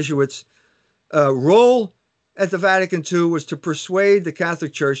 the Jesuits' role at the Vatican II was to persuade the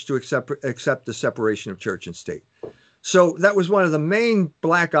Catholic Church to accept the separation of church and state. So that was one of the main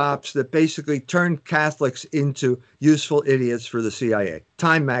black ops that basically turned Catholics into useful idiots for the CIA.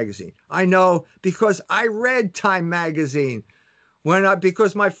 Time Magazine. I know because I read Time Magazine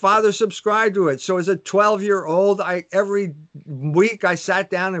because my father subscribed to it. So as a 12-year-old, every week I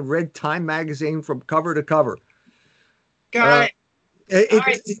sat down and read Time Magazine from cover to cover. Got it. All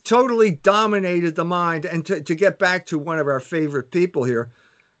right. It totally dominated the mind. And to get back to one of our favorite people here,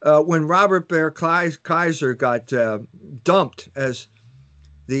 when Robert Bear Kaiser got dumped as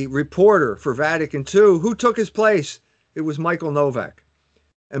the reporter for Vatican II, who took his place? It was Michael Novak.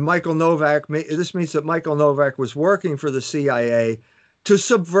 And Michael Novak, this means that Michael Novak was working for the CIA to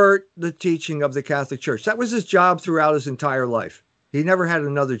subvert the teaching of the Catholic Church. That was his job throughout his entire life. He never had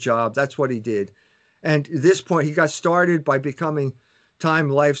another job. That's what he did. And at this point, he got started by becoming Time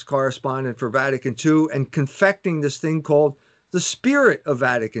Life's correspondent for Vatican II and confecting this thing called the Spirit of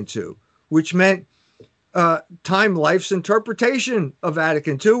Vatican II, which meant Time Life's interpretation of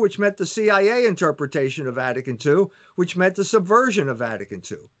Vatican II, which meant the CIA interpretation of Vatican II, which meant the subversion of Vatican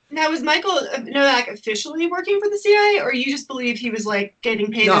II. Now, was Michael Novak officially working for the CIA, or you just believe he was like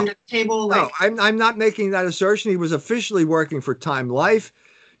getting paid under the table? Like... No, I'm not making that assertion. He was officially working for Time Life.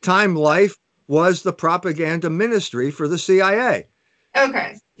 Time Life was the propaganda ministry for the CIA.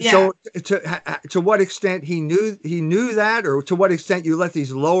 Okay. Yeah. So to what extent he knew that, or to what extent you let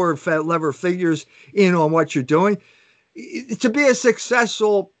these lower level figures in on what you're doing, to be a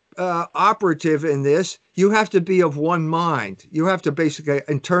successful operative in this, you have to be of one mind. You have to basically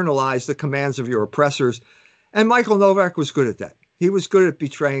internalize the commands of your oppressors. And Michael Novak was good at that. He was good at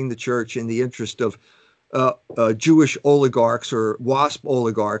betraying the church in the interest of Jewish oligarchs or WASP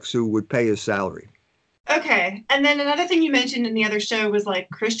oligarchs who would pay his salary. Okay. And then another thing you mentioned in the other show was like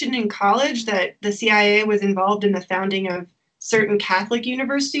Christian in college, that the CIA was involved in the founding of certain Catholic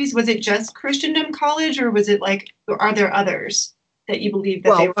universities. Was it just Christendom College, or was it like, are there others that you believe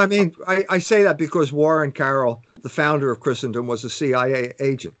that they were? I mean, I say that because Warren Carroll, the founder of Christendom, was a CIA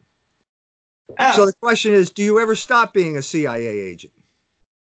agent. Oh. So the question is, do you ever stop being a CIA agent?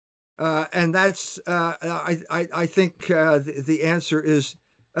 And that's, I think the answer is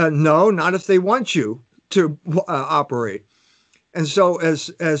no, not if they want you to operate. And so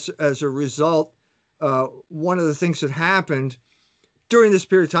as a result, one of the things that happened during this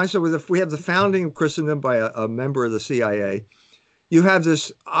period of time, so if we have the founding of Christendom by a member of the CIA, you have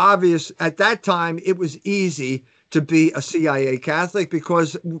this obvious, at that time, it was easy to be a CIA Catholic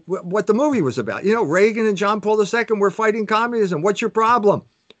because what the movie was about. You know, Reagan and John Paul II were fighting communism. What's your problem?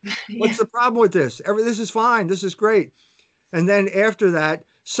 Yeah. What's the problem with this? This is fine. This is great. And then after that,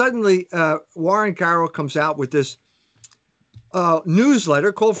 suddenly Warren Carroll comes out with this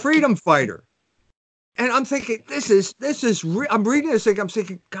newsletter called Freedom Fighter. And I'm thinking, I'm reading this thing, I'm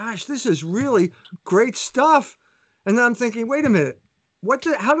thinking, gosh, this is really great stuff. And then I'm thinking, wait a minute,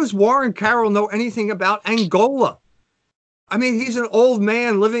 how does Warren Carroll know anything about Angola? I mean, he's an old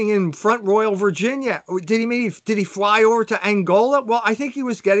man living in Front Royal, Virginia. Did he fly over to Angola? Well, I think he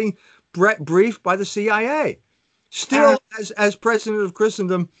was getting briefed by the CIA. Still, as president of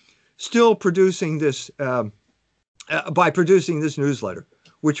Christendom, still producing this by producing this newsletter,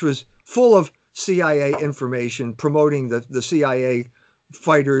 which was full of CIA information promoting the CIA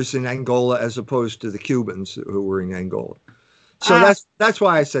fighters in Angola as opposed to the Cubans who were in Angola. So that's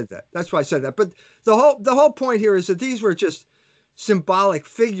why I said that. That's why I said that. But the whole point here is that these were just symbolic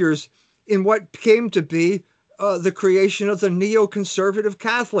figures in what came to be the creation of the neoconservative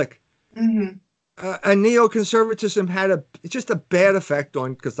Catholic. Mm-hmm. And neoconservatism had just a bad effect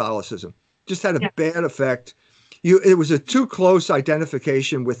on Catholicism. Just had a bad effect. It was a too close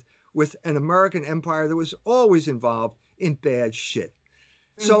identification with an American empire that was always involved in bad shit.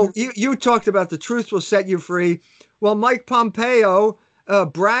 Mm-hmm. So you talked about the truth will set you free. Well, Mike Pompeo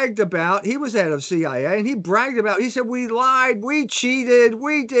bragged about, he was head of CIA, and he bragged about, he said, we lied, we cheated,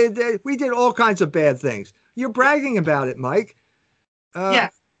 we did all kinds of bad things. You're bragging about it, Mike.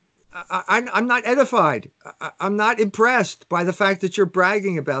 I'm not edified. I'm not impressed by the fact that you're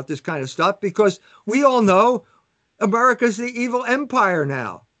bragging about this kind of stuff, because we all know America's the evil empire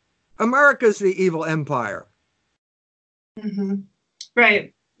now. America's the evil empire. Mm-hmm.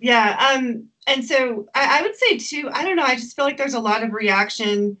 Right. Yeah. And so I would say too, I don't know, I just feel like there's a lot of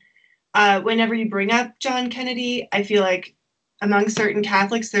reaction whenever you bring up John Kennedy. I feel like among certain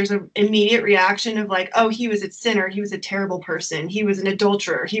Catholics, there's an immediate reaction of like, oh, he was a sinner. He was a terrible person. He was an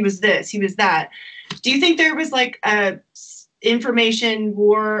adulterer. He was this, he was that. Do you think there was like a information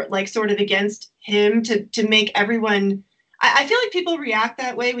war, like sort of against him to make everyone, I feel like people react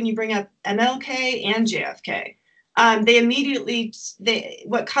that way when you bring up MLK and JFK. They immediately,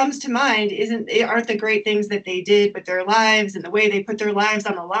 what comes to mind aren't the great things that they did with their lives and the way they put their lives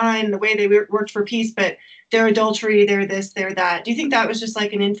on the line, the way they worked for peace, but their adultery, their this, their that. Do you think that was just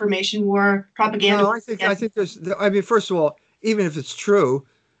like an information war, propaganda? No, I think there's, I mean, first of all, even if it's true,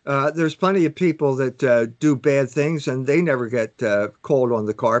 there's plenty of people that do bad things and they never get called on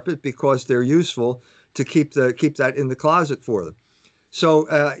the carpet because they're useful to keep that in the closet for them.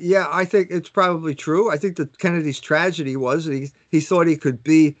 So, yeah, I think it's probably true. I think that Kennedy's tragedy was that he thought he could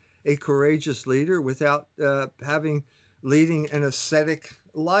be a courageous leader without having leading an ascetic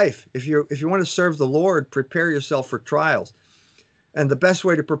life. If you want to serve the Lord, prepare yourself for trials. And the best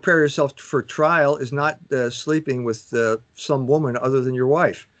way to prepare yourself for trial is not sleeping with some woman other than your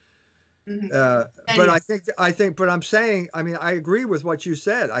wife. Mhm. But but I'm saying, I mean, I agree with what you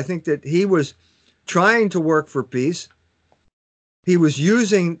said. I think that he was trying to work for peace. He was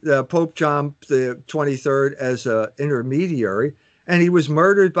using Pope John the 23rd as an intermediary, and he was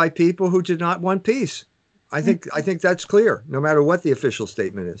murdered by people who did not want peace. I think that's clear, no matter what the official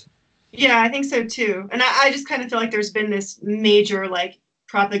statement is. Yeah, I think so too. And I just kind of feel like there's been this major like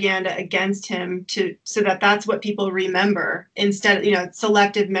propaganda against him to so that that's what people remember instead of,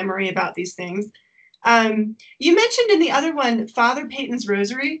 selective memory about these things. You mentioned in the other one, Father Peyton's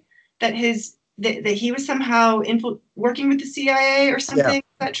Rosary, that that he was somehow working with the CIA or Yeah, something.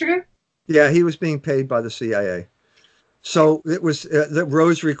 Is that true? yeah, he was being paid by the CIA. So it was the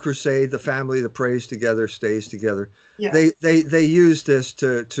Rosary Crusade. The family that prays together stays together. Yeah. They used this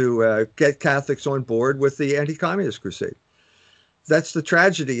to get Catholics on board with the anti-communist crusade. That's the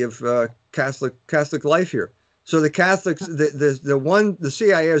tragedy of Catholic life here. So the Catholics, the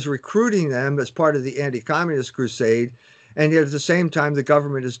CIA is recruiting them as part of the anti-communist crusade, and yet at the same time the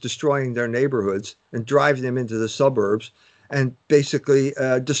government is destroying their neighborhoods and driving them into the suburbs, and basically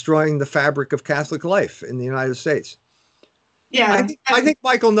destroying the fabric of Catholic life in the United States. I Yeah. think I think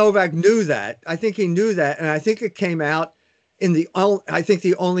Michael Novak knew that. I think he knew that, and I think it came out in I think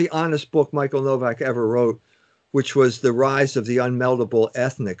the only honest book Michael Novak ever wrote, which was The Rise of the Unmeldable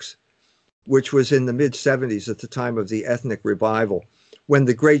Ethnics, which was in the mid 70s at the time of the ethnic revival, when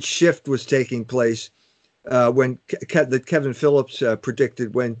the great shift was taking place, when that Kevin Phillips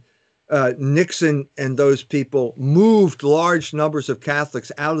predicted, when Nixon and those people moved large numbers of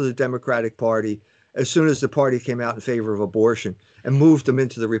Catholics out of the Democratic Party as soon as the party came out in favor of abortion and moved them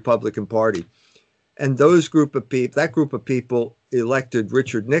into the Republican Party. And that group of people elected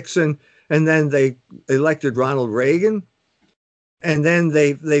Richard Nixon, and then they elected Ronald Reagan, and then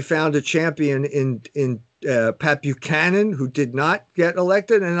they found a champion in Pat Buchanan, who did not get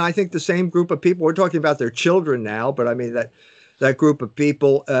elected. And I think the same group of people, we're talking about their children now, but I mean that group of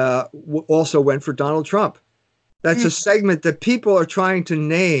people also went for Donald Trump. That's a segment that people are trying to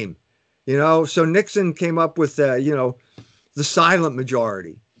name, So Nixon came up with the silent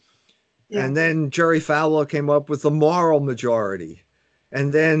majority. Yeah. And then Jerry Falwell came up with the moral majority.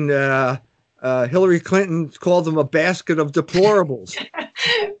 And then Hillary Clinton called them a basket of deplorables.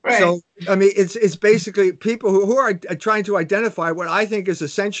 Right. So, I mean, it's basically people who are trying to identify what I think is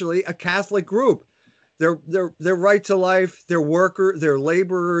essentially a Catholic group. They're right to life, they're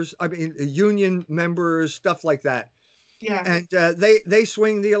laborers, I mean, union members, stuff like that. Yeah. And they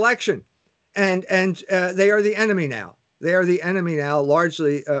swing the election, and they are the enemy now. They are the enemy now,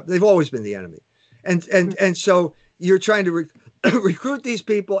 largely. They've always been the enemy. And so you're trying to recruit these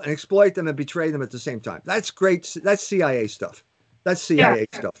people and exploit them and betray them at the same time. That's great. That's CIA stuff. That's CIA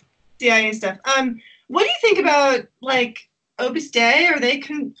stuff. CIA stuff. What do you think about like Opus Dei? Are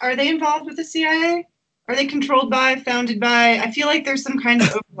they involved with the CIA? Are they controlled by, founded by? I feel like there's some kind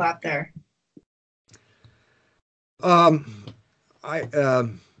of overlap there.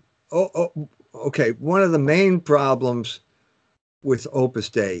 Okay. One of the main problems with Opus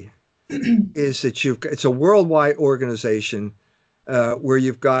Dei is that it's a worldwide organization where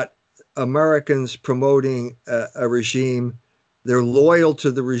you've got Americans promoting a regime. They're loyal to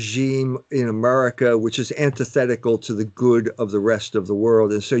the regime in America, which is antithetical to the good of the rest of the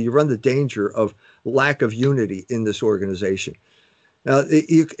world. And so you run the danger of lack of unity in this organization. Now,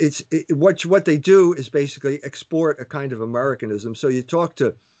 what they do is basically export a kind of Americanism. So you talk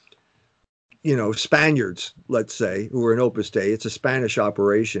to, Spaniards, let's say, who are in Opus Dei. It's a Spanish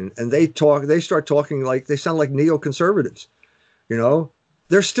operation, and they start talking like they sound like neoconservatives.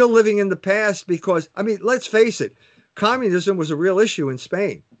 They're still living in the past because, I mean, let's face it, communism was a real issue in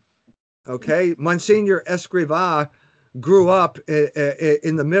Spain. Okay, Monsignor Escrivá grew up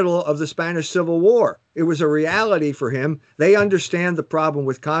in the middle of the Spanish Civil War. It was a reality for him. They understand the problem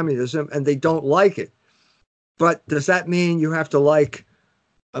with communism and they don't like it. But does that mean you have to like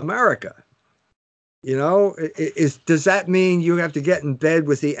America? Does that mean you have to get in bed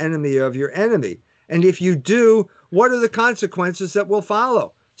with the enemy of your enemy? And if you do, what are the consequences that will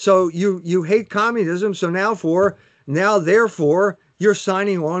follow? So you hate communism. So therefore, you're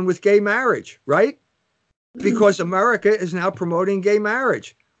signing on with gay marriage, right? Because America is now promoting gay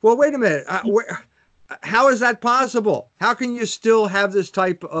marriage. Well, wait a minute. How is that possible? How can you still have this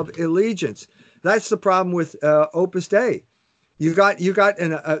type of allegiance? That's the problem with Opus Dei.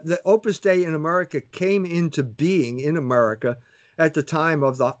 The Opus Dei in America came into being in America at the time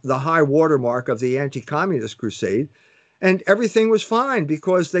of the high watermark of the anti-communist crusade, and everything was fine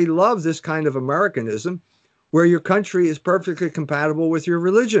because they love this kind of Americanism, where your country is perfectly compatible with your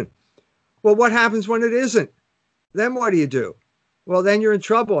religion. Well, what happens when it isn't? Then what do you do? Well, then you're in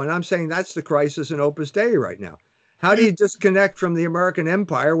trouble, and I'm saying that's the crisis in Opus Dei right now. How do you disconnect from the American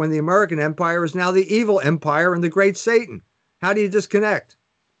empire when the American empire is now the evil empire and the great Satan? How do you disconnect?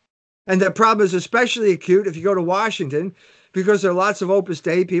 And the problem is especially acute if you go to Washington, because there are lots of Opus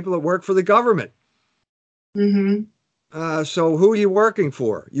Dei people that work for the government. Mm-hmm. So who are you working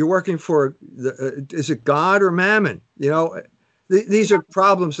for? You're working for, is it God or Mammon? These are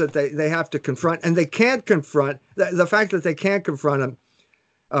problems that they have to confront, and they can't confront. The fact that they can't confront them,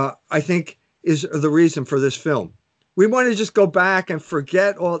 I think, is the reason for this film. We want to just go back and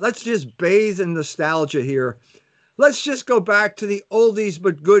forget all. Let's just bathe in nostalgia here. Let's just go back to the oldies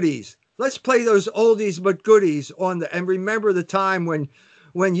but goodies. Let's play those oldies but goodies and remember the time when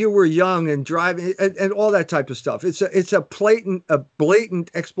you were young and driving and all that type of stuff. It's a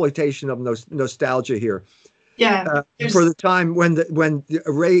blatant exploitation of nostalgia here. Yeah, for the time when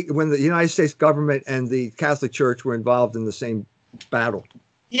the United States government and the Catholic Church were involved in the same battle.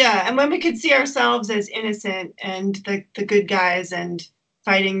 Yeah, and when we could see ourselves as innocent and the good guys and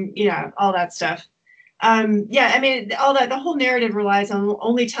fighting, all that stuff. Yeah, I mean, all that, the whole narrative relies on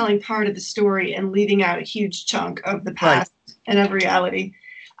only telling part of the story and leaving out a huge chunk of the past and of reality.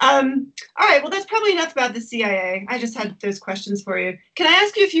 All right, well, that's probably enough about the CIA. I just had those questions for you. Can I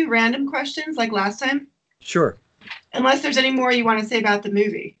ask you a few random questions like last time? Sure. Unless there's any more you want to say about the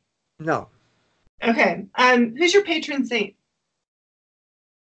movie. No. Okay. Who's your patron saint?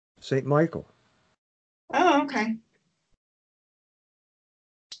 Saint Michael. Oh, okay.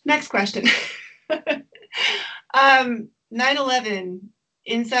 Next question. 9/11,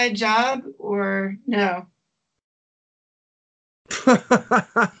 inside job or no?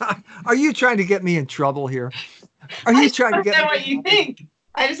 Are you trying to get me in trouble here? Are you trying to get me? I just want to know what you think.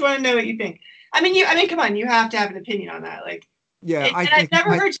 I just want to know what you think. I mean, come on, you have to have an opinion on that. Like, yeah, I've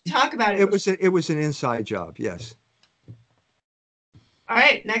never heard you talk about it. It was an inside job, yes. All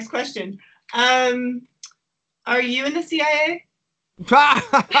right, next question. Are you in the CIA?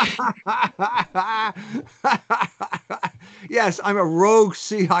 Yes, I'm a rogue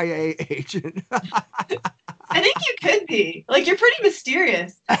CIA agent. I think you could be. Like, you're pretty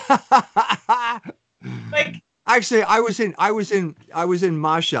mysterious. Like, actually, I was in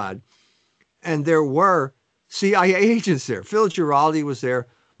Mashhad, and there were CIA agents there. Phil Giraldi was there.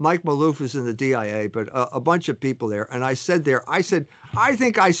 Mike Maloof was in the DIA, but a bunch of people there. And I said, I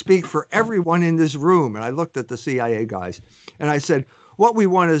think I speak for everyone in this room. And I looked at the CIA guys, and I said, what we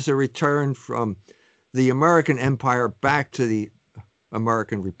want is a return from the American empire back to the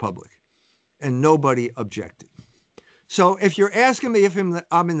American Republic. And nobody objected. So if you're asking me if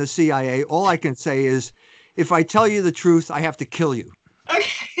I'm in the CIA, all I can say is, if I tell you the truth, I have to kill you.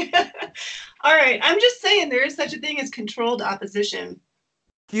 Okay. All right. I'm just saying there is such a thing as controlled opposition.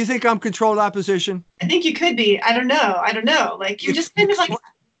 Do you think I'm controlled opposition? I think you could be. I don't know. Like, you're just kind of like...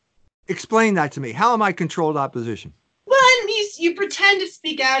 Explain that to me. How am I controlled opposition? Well, you pretend to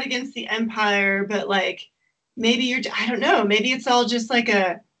speak out against the empire, but like, maybe I don't know. Maybe it's all just like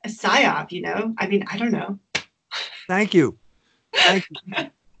a psyop, I mean, I don't know. Thank you.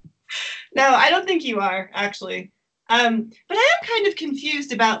 No, I don't think you are, actually. But I am kind of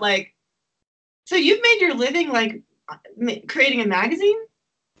confused about, like, so you've made your living, like, creating a magazine?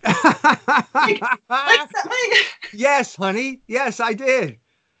 Yes, honey. Yes, I did.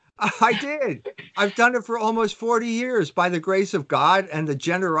 I've done it for almost 40 years by the grace of God and the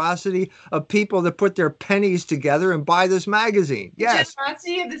generosity of people that put their pennies together and buy this magazine. Yes. The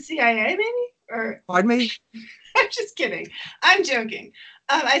generosity of the CIA, maybe? Or pardon me? I'm just kidding. I'm joking.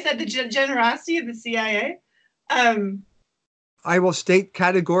 I said the generosity of the CIA. I will state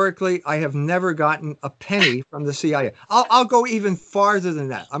categorically, I have never gotten a penny from the CIA. I'll go even farther than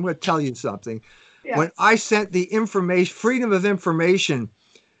that. I'm going to tell you something. Yeah. When I sent the Freedom of Information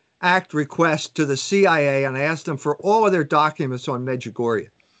Act request to the CIA, and I asked them for all of their documents on Medjugorje.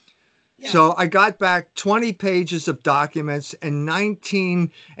 Yeah. So I got back 20 pages of documents, and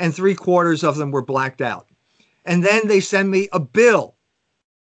 19 3/4 of them were blacked out. And then they send me a bill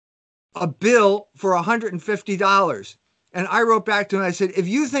for $150. And I wrote back to him, I said, if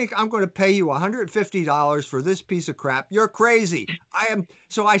you think I'm going to pay you $150 for this piece of crap, you're crazy.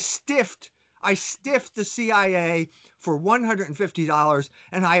 So I stiffed the CIA for $150,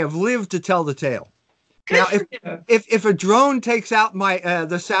 and I have lived to tell the tale. Good Now, for you. if a drone takes out my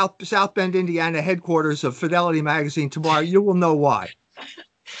the South Bend, Indiana headquarters of Fidelity Magazine tomorrow, you will know why.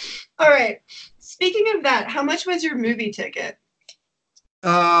 All right. Speaking of that, how much was your movie ticket?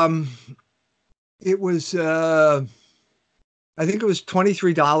 It was I think it was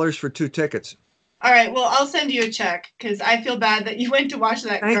 $23 for 2 tickets. All right. Well, I'll send you a check because I feel bad that you went to watch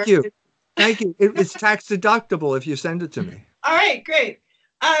that. Thank you. Thank you. It's tax deductible if you send it to me. All right, great.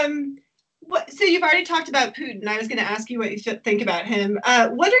 So you've already talked about Putin. I was going to ask you what you think about him.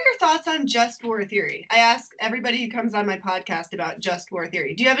 What are your thoughts on just war theory? I ask everybody who comes on my podcast about just war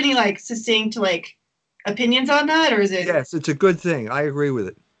theory. Do you have any like succinct like opinions on that, or is it? Yes, it's a good thing. I agree with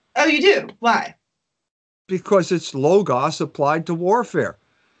it. Oh, you do? Why? Because it's logos applied to warfare.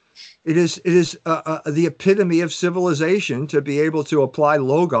 It is the epitome of civilization to be able to apply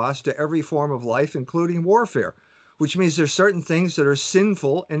logos to every form of life, including warfare, which means there's certain things that are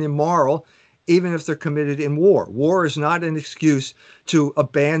sinful and immoral, even if they're committed in war. War is not an excuse to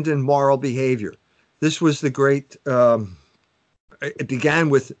abandon moral behavior. This was the great, it began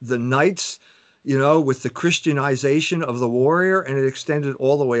with the knights, with the Christianization of the warrior, and it extended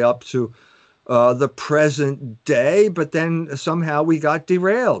all the way up to the present day. But then somehow we got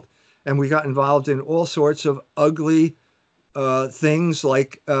derailed and we got involved in all sorts of ugly things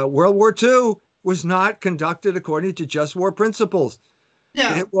like World War II was not conducted according to just war principles.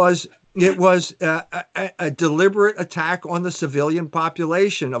 No. It was a deliberate attack on the civilian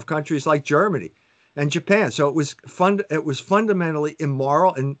population of countries like Germany and Japan. So it was fundamentally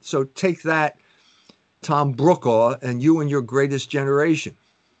immoral. And so take that, Tom Brokaw, and you and your greatest generation.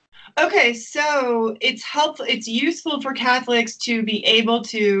 Okay, so it's helpful, it's useful for Catholics to be able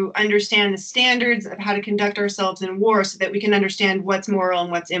to understand the standards of how to conduct ourselves in war so that we can understand what's moral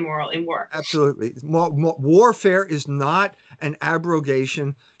and what's immoral in war. Absolutely. Warfare is not an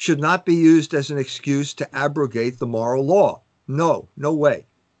abrogation, should not be used as an excuse to abrogate the moral law. No way.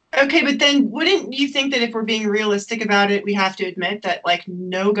 Okay, but then wouldn't you think that if we're being realistic about it, we have to admit that like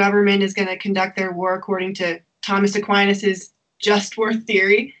no government is going to conduct their war according to Thomas Aquinas's just war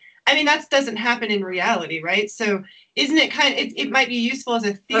theory? I mean, that doesn't happen in reality, right? So isn't it it might be useful as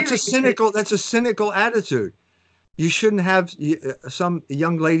a theory. That's a cynical attitude. You shouldn't have, some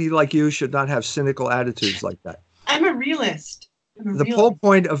young lady like you should not have cynical attitudes like that. I'm a realist. The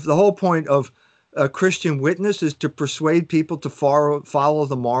whole point of Christian witness is to persuade people to follow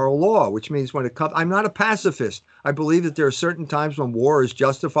the moral law, which means when it comes, I'm not a pacifist. I believe that there are certain times when war is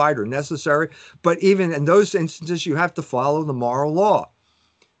justified or necessary, but even in those instances, you have to follow the moral law.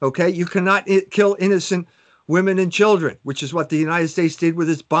 Okay, you cannot kill innocent women and children, which is what the United States did with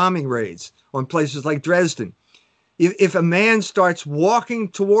its bombing raids on places like Dresden. If a man starts walking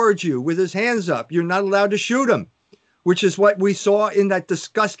towards you with his hands up, you're not allowed to shoot him, which is what we saw in that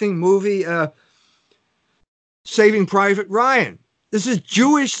disgusting movie, Saving Private Ryan. This is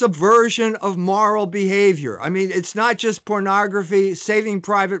Jewish subversion of moral behavior. I mean, it's not just pornography. Saving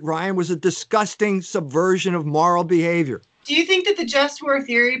Private Ryan was a disgusting subversion of moral behavior. Do you think that the just war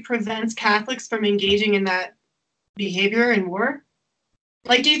theory prevents Catholics from engaging in that behavior in war?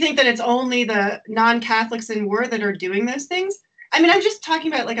 Like, do you think that it's only the non-Catholics in war that are doing those things? I mean, I'm just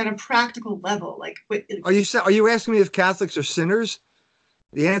talking about like on a practical level. Like, are you asking me if Catholics are sinners?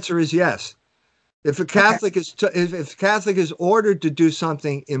 The answer is yes. If a Catholic if a Catholic is ordered to do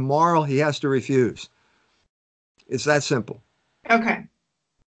something immoral, he has to refuse. It's that simple. Okay.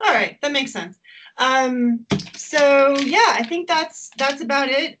 All right, that makes sense. So yeah, I think that's about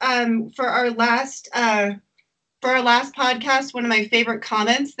it. For our last podcast, one of my favorite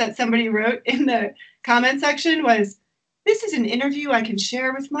comments that somebody wrote in the comment section was, "This is an interview I can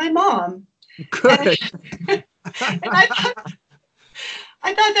share with my mom." Good. And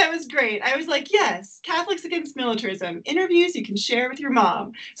I thought that was great. I was like, yes, Catholics Against Militarism, interviews you can share with your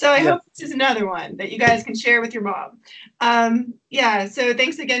mom. So I hope this is another one that you guys can share with your mom. Yeah, so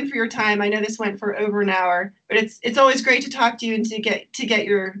thanks again for your time. I know this went for over an hour, but it's always great to talk to you and to get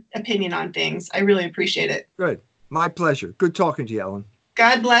your opinion on things. I really appreciate it. Good. My pleasure. Good talking to you, Ellen.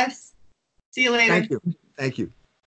 God bless. See you later. Thank you. Thank you.